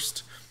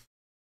Starburst.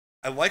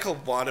 I like a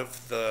lot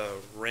of the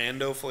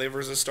rando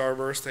flavors of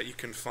Starburst that you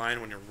can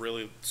find when you're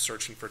really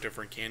searching for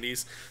different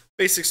candies.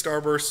 Basic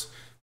Starburst,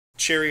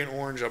 cherry and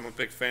orange, I'm a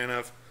big fan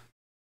of.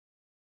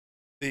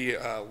 The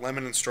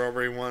lemon and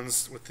strawberry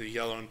ones with the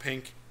yellow and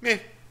pink, meh,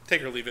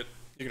 take or leave it.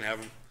 You can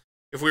have them.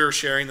 If we were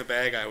sharing the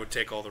bag, I would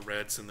take all the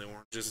reds and the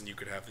oranges, and you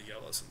could have the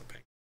yellows and the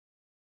pink.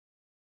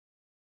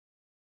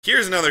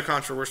 Here's another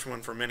controversial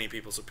one for many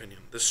people's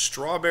opinion. The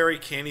strawberry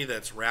candy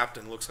that's wrapped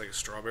and looks like a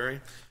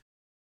strawberry.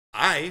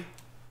 I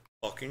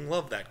fucking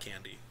love that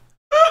candy.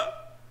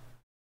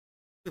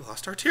 We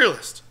lost our tier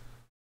list.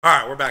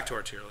 Alright, we're back to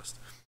our tier list.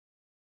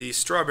 The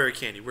strawberry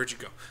candy, where'd you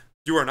go?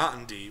 You are not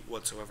in D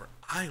whatsoever.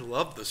 I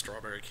love the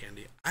strawberry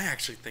candy. I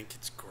actually think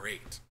it's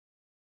great.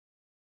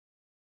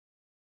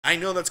 I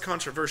know that's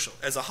controversial.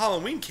 As a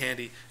Halloween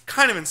candy,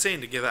 kind of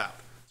insane to give out.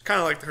 It's kind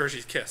of like the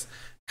Hershey's Kiss.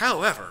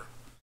 However,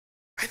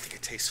 I think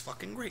it tastes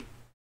fucking great.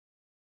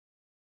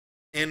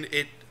 And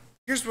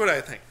here's what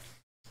I think.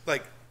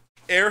 Like,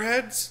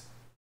 Airheads,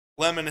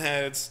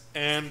 Lemonheads,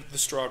 and the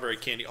strawberry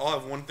candy all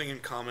have one thing in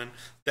common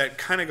that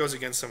kind of goes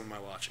against some of my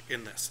logic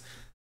in this.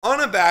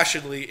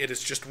 Unabashedly, it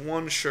is just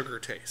one sugar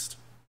taste.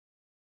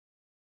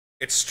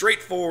 It's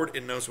straightforward,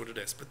 it knows what it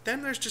is. But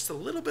then there's just a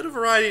little bit of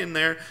variety in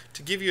there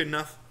to give you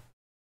enough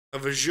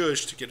of a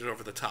zhuzh to get it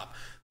over the top.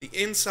 The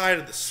inside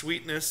of the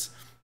sweetness,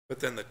 but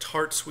then the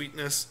tart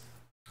sweetness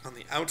on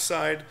the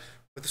outside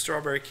with the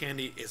strawberry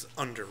candy is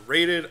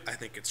underrated. I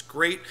think it's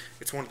great.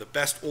 It's one of the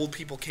best old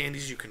people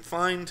candies you can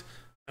find,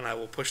 and I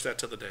will push that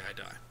till the day I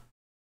die.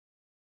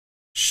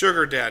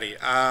 Sugar Daddy.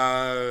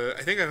 I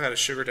think I've had a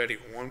Sugar Daddy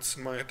once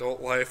in my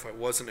adult life. I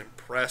wasn't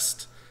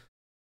impressed.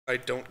 I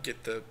don't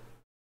get the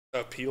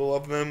appeal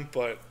of them,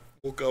 but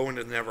we'll go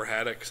into never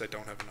had it because I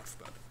don't have enough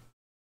about it.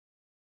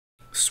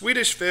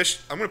 Swedish Fish,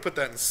 I'm going to put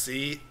that in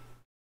C.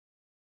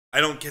 I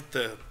don't get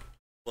the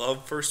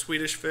love for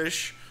Swedish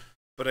Fish,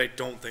 but I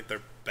don't think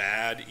they're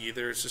bad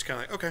either. It's just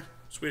kind of like, okay,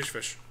 Swedish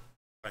Fish.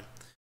 Fine.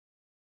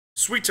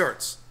 Sweet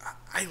Tarts.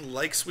 I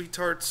like Sweet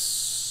Tarts,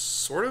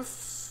 sort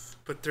of,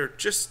 but they're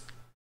just...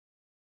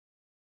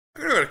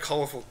 I'm going to go to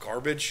colorful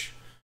garbage.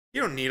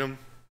 You don't need them.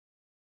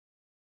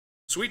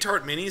 Sweet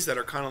Tart Minis that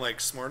are kind of like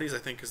Smarties, I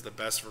think, is the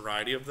best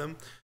variety of them.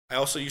 I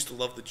also used to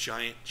love the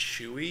giant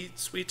chewy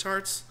Sweet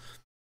Tarts.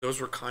 Those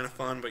were kind of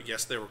fun, but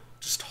yes, they were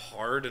just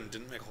hard and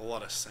didn't make a whole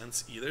lot of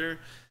sense either.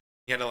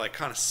 You had to like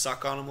kind of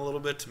suck on them a little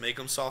bit to make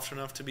them soft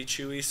enough to be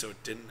chewy, so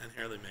it didn't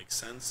inherently make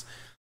sense.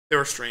 They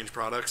were strange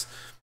products.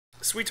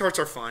 Sweet Tarts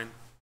are fine.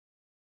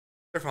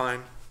 They're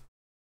fine.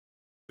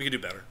 We could do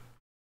better.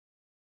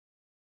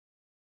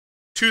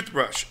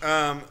 Toothbrush.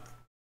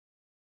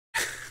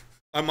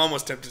 I'm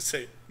almost tempted to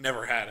say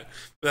never had it,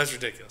 but that's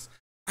ridiculous.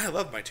 I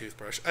love my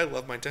toothbrush. I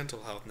love my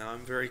dental health. Now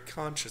I'm very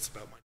conscious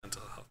about my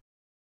dental health.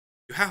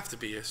 You have to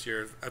be if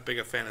you're a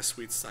big fan of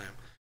sweets as I am.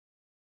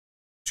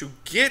 To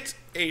get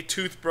a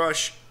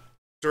toothbrush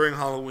during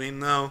Halloween,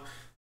 though,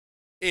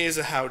 is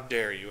a how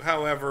dare you.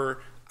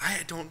 However, I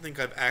don't think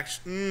I've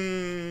actually...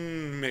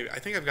 maybe. I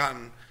think I've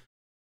gotten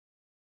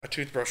a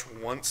toothbrush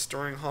once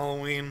during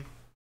Halloween.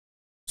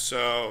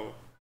 So...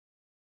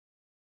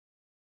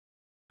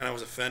 and I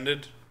was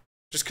offended.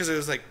 Just because it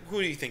was like,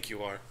 who do you think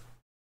you are?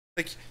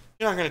 Like,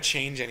 you're not going to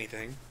change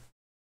anything.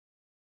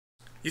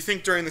 You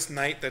think during this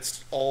night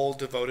that's all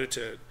devoted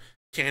to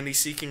candy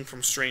seeking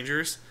from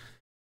strangers,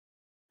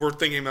 we're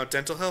thinking about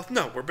dental health?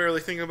 No, we're barely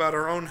thinking about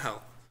our own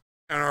health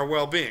and our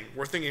well-being.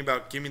 We're thinking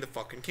about, give me the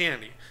fucking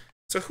candy.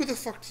 So who the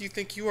fuck do you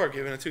think you are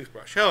giving a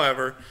toothbrush?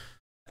 However,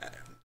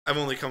 I've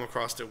only come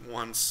across it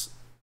once.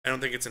 I don't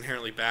think it's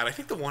inherently bad. I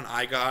think the one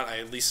I got, I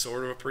at least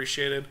sort of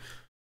appreciated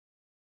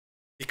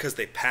because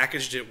they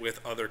packaged it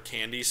with other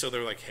candy. So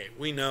they're like, hey,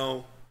 we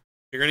know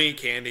you're going to eat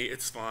candy.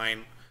 It's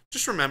fine.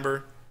 Just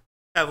remember,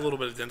 have a little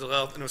bit of dental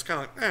health. And it was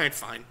kind of like, all right,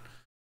 fine.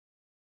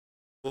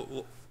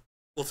 We'll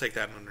take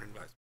that under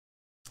advisement.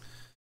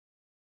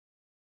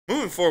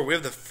 Moving forward, we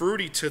have the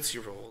Fruity Tootsie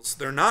Rolls.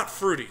 They're not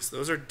Fruities.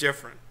 Those are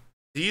different.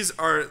 These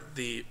are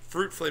the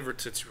fruit-flavored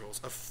Tootsie Rolls.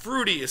 A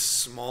Fruity is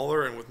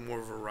smaller and with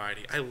more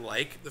variety. I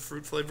like the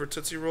fruit-flavored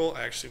Tootsie Roll.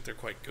 I actually think they're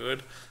quite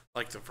good. I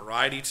like the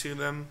variety to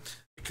them.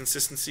 The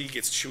consistency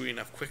gets chewy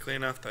enough quickly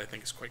enough that I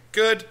think is quite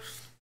good.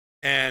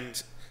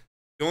 And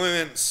the only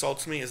thing that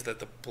insults me is that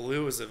the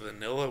blue is a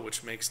vanilla,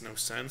 which makes no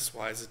sense.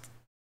 Why is it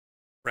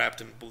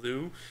wrapped in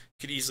blue? You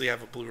could easily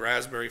have a blue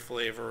raspberry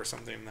flavor or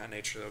something of that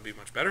nature. That would be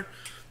much better.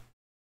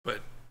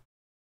 But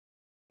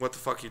what the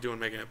fuck are you doing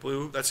making it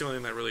blue? That's the only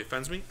thing that really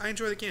offends me. I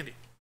enjoy the candy.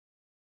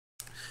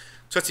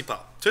 Tootsie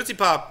Pop. Tootsie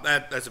Pop,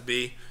 that's a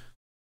B.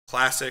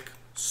 Classic,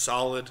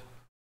 solid,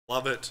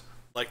 love it.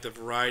 Like the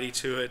variety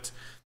to it.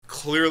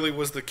 Clearly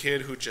was the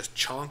kid who just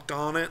chonked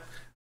on it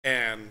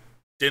and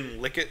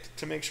didn't lick it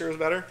to make sure it was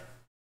better.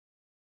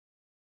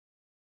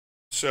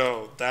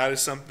 So that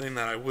is something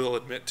that I will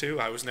admit to.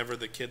 I was never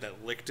the kid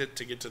that licked it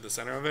to get to the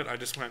center of it. I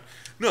just went,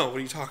 no, what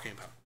are you talking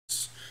about?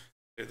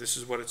 This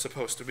is what it's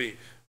supposed to be.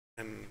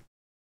 And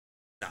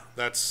no,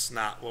 that's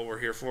not what we're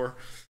here for.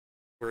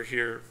 We're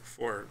here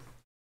for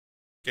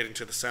getting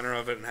to the center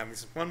of it and having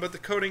some fun, but the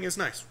coating is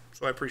nice,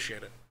 so I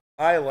appreciate it.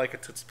 I like a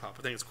Tootsie Pop.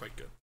 I think it's quite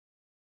good.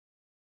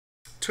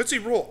 Tootsie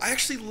Roll. I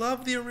actually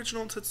love the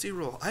original Tootsie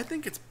Roll. I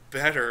think it's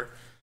better.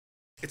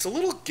 It's a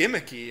little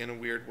gimmicky in a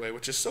weird way,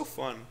 which is so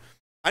fun.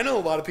 I know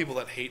a lot of people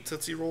that hate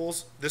Tootsie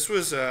Rolls. This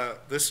was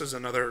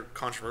another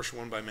controversial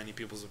one by many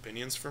people's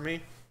opinions for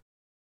me.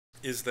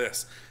 Is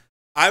this.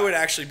 I would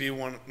actually be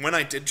one, when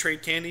I did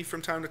trade candy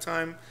from time to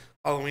time,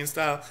 Halloween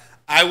style,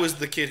 I was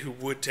the kid who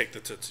would take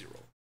the Tootsie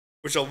Roll,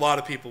 which a lot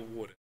of people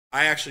wouldn't.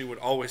 I actually would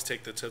always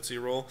take the Tootsie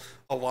Roll.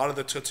 A lot of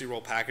the Tootsie Roll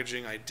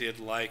packaging I did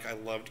like. I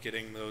loved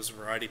getting those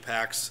variety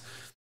packs.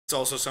 It's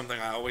also something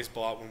I always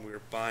bought when we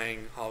were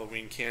buying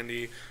Halloween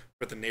candy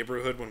for the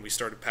neighborhood when we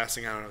started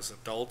passing out as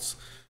adults.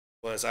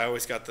 Was I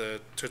always got the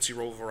Tootsie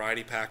Roll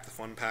variety pack, the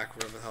fun pack,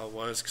 whatever the hell it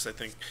was, because I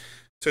think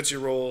Tootsie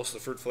Rolls, the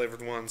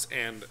fruit-flavored ones,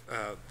 and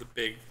the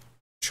big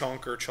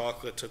chonker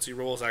chocolate Tootsie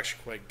Roll is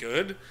actually quite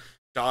good.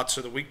 Dots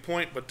are the weak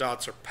point, but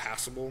dots are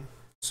passable.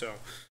 So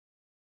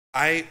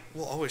I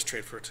will always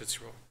trade for a Tootsie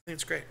Roll. I think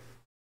it's great.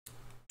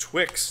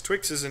 Twix.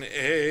 Twix is an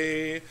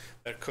A.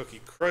 That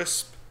cookie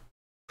crisp,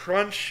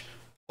 crunch,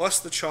 plus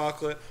the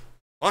chocolate,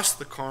 plus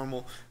the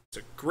caramel. It's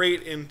a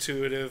great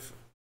intuitive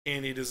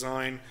candy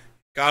design.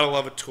 Gotta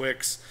love a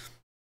Twix.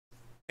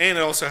 And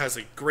it also has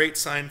a great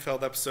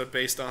Seinfeld episode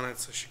based on it,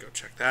 so you should go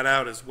check that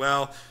out as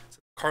well. It's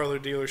at the Carler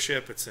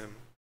dealership. It's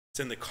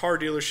in the car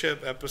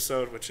dealership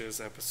episode, which is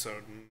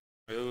episode...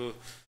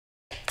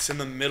 It's in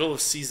the middle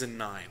of season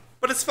 9.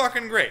 But it's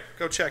fucking great.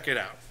 Go check it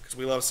out. Because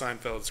we love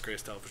Seinfeld. It's the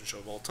greatest television show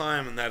of all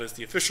time. And that is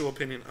the official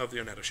opinion of the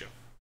ONETA Show.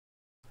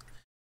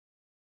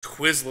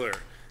 Twizzler.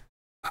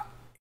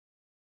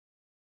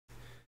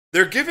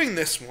 They're giving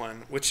this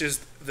one, which is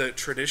the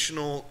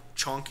traditional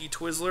chonky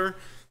Twizzler.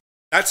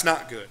 That's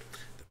not good.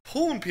 The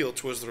pull and peel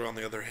Twizzler, on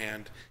the other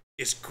hand,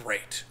 is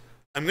great.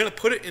 I'm going to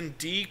put it in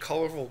D,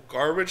 colorful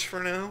garbage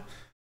for now,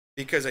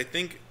 because I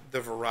think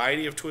the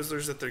variety of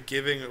Twizzlers that they're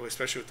giving,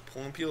 especially with the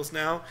pull and peels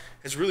now,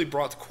 has really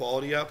brought the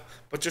quality up.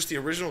 But just the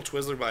original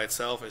Twizzler by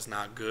itself is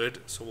not good,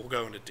 so we'll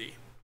go into D.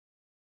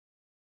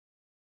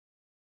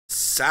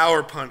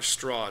 Sour Punch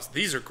straws.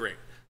 These are great.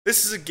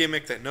 This is a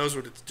gimmick that knows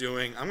what it's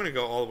doing. I'm going to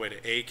go all the way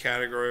to A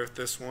category with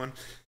this one.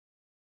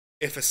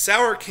 If a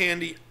sour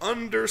candy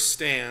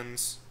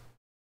understands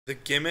the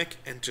gimmick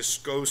and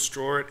just goes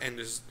straw it and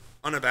is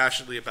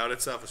unabashedly about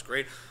itself, is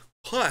great.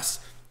 Plus,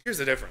 here's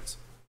the difference.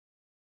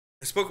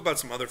 I spoke about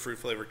some other fruit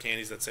flavored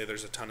candies that say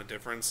there's a ton of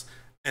difference,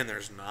 and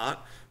there's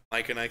not.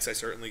 Mike and Ike's, I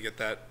certainly get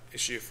that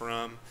issue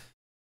from.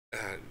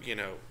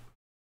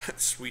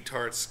 Sweet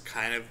Tarts,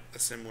 kind of a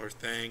similar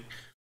thing.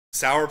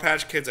 Sour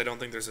Patch Kids, I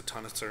don't think there's a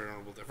ton of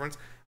discernible difference.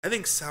 I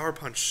think Sour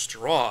Punch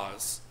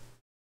straws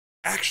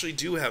actually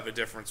do have a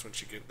difference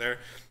once you get there,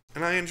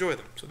 and I enjoy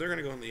them. So they're going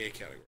to go in the A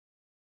category.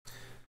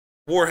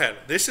 Warhead.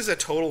 This is a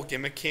total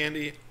gimmick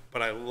candy,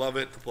 but I love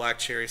it. The Black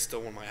Cherry is still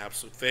one of my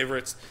absolute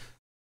favorites.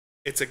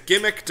 It's a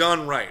gimmick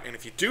done right, and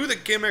if you do the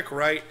gimmick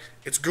right,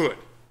 it's good.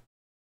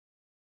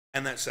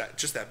 And that's that.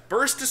 Just that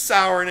burst of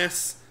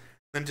sourness,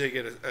 then to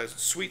get a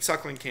sweet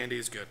suckling candy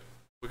is good.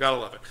 We gotta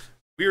love it.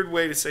 Weird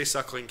way to say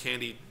suckling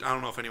candy. I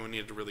don't know if anyone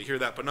needed to really hear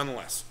that, but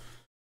nonetheless.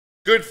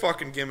 Good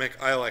fucking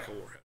gimmick. I like a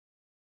Warhead.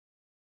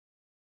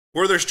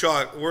 Werther's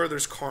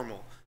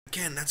Caramel.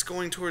 Again, that's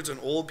going towards an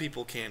old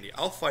people candy.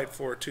 I'll fight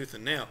for it tooth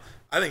and nail.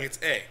 I think it's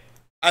A.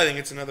 I think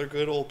it's another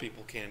good old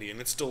people candy,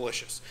 and it's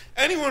delicious.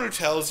 Anyone who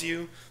tells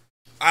you,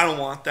 I don't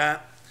want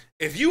that,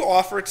 if you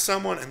offer it to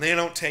someone and they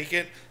don't take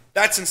it,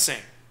 that's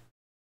insane.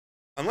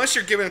 Unless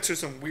you're giving it to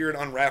some weird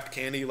unwrapped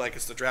candy, like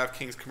it's the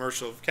DraftKings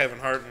commercial of Kevin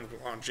Hart and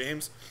LeBron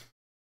James.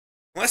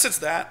 Unless it's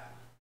that,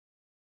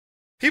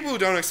 people who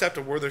don't accept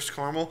a Werther's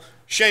Caramel,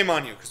 shame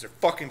on you, because they're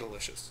fucking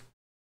delicious.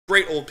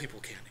 Great old people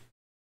candy.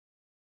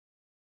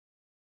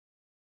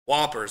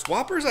 Whoppers.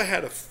 Whoppers I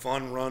had a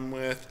fun run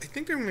with. I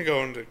think they're going to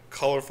go into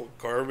colorful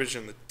garbage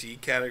in the D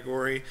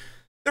category.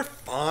 They're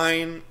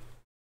fine,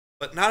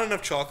 but not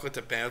enough chocolate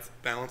to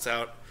balance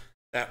out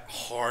that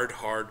hard,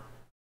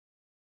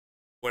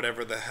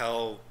 whatever the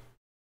hell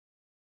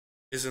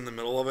is in the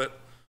middle of it.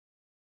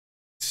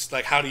 It's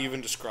like, how do you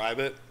even describe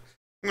it?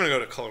 I'm going to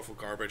go to colorful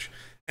garbage.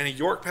 And a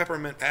York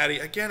Peppermint Patty,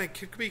 again, it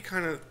could be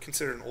kind of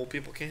considered an old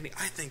people candy.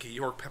 I think a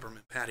York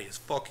Peppermint Patty is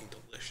fucking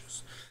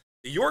delicious.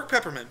 The York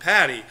Peppermint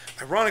Patty,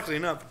 ironically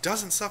enough,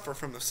 doesn't suffer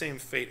from the same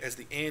fate as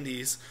the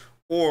Andes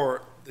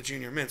or the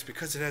Junior Mints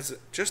because it has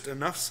just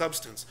enough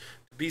substance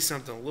to be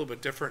something a little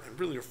bit different and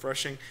really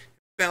refreshing. It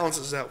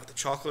balances out with the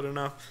chocolate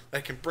enough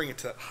that can bring it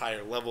to that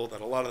higher level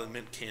that a lot of the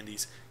mint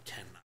candies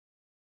cannot.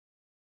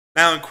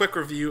 Now, in quick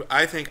review,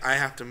 I think I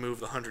have to move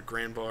the 100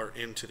 Grand Bar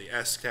into the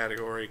S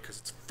category because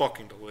it's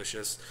fucking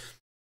delicious.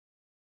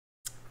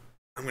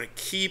 I'm going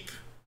to keep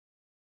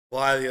a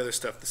lot of the other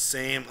stuff the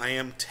same. I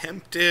am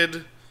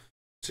tempted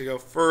to go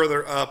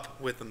further up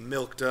with a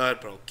Milk Dud,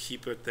 but I'll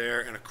keep it there.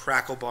 And a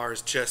Crackle Bar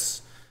is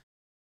just,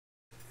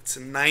 it's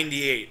a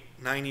 98,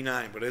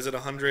 99, but is it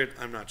 100?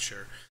 I'm not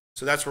sure.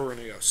 So that's where we're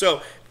going to go.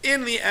 So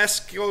in the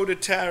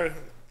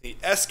the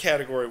S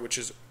category, which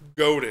is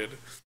goated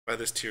by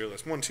this tier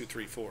list, 1, 2,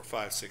 3, 4,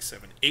 5, 6,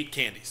 7, 8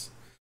 candies.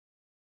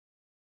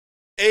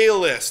 A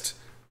list,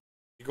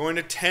 you're going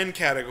to 10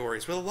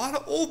 categories with a lot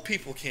of old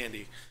people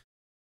candy.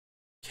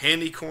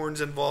 Candy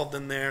corn's involved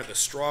in there, the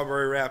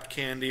strawberry wrapped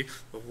candy,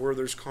 the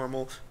Werther's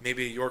Caramel,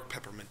 maybe a York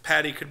Peppermint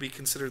Patty could be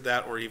considered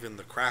that, or even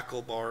the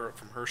Crackle Bar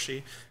from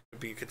Hershey could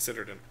be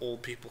considered an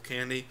old people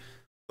candy.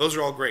 Those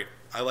are all great.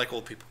 I like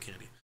old people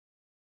candy.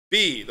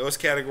 B, those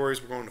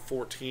categories, we're going to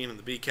 14 in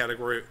the B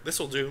category. This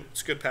will do.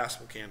 It's good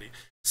passable candy.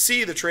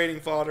 C, the trading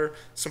fodder.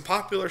 Some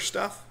popular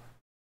stuff.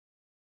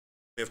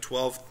 We have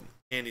 12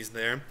 candies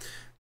there.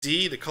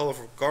 D, the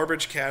colorful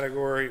garbage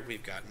category.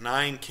 We've got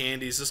 9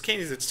 candies. Those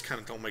candies that just kind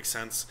of don't make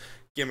sense.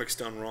 Gimmicks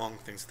done wrong,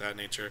 things of that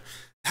nature.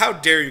 How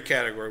dare you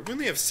category. We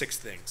only have 6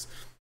 things.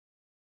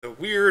 The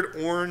weird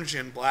orange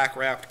and black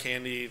wrapped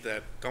candy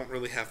that don't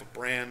really have a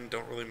brand,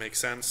 don't really make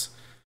sense.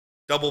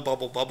 Double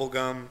bubble bubble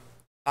gum.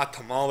 Hot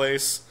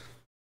tamales.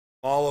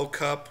 Mallow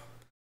cup.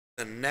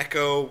 The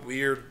Necco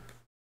weird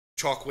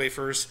chalk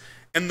wafers.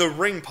 And the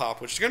ring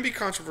pop, which is going to be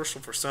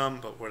controversial for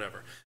some, but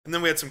whatever. And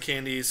then we had some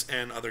candies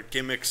and other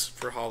gimmicks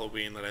for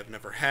Halloween that I've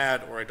never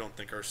had or I don't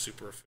think are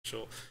super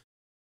official.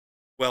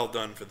 Well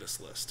done for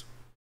this list.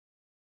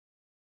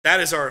 That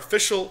is our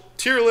official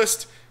tier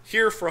list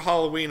here for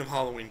Halloween of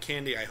Halloween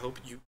candy. I hope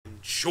you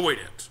enjoyed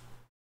it.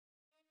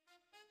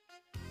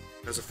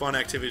 It was a fun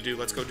activity to do.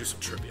 Let's go do some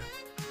trivia.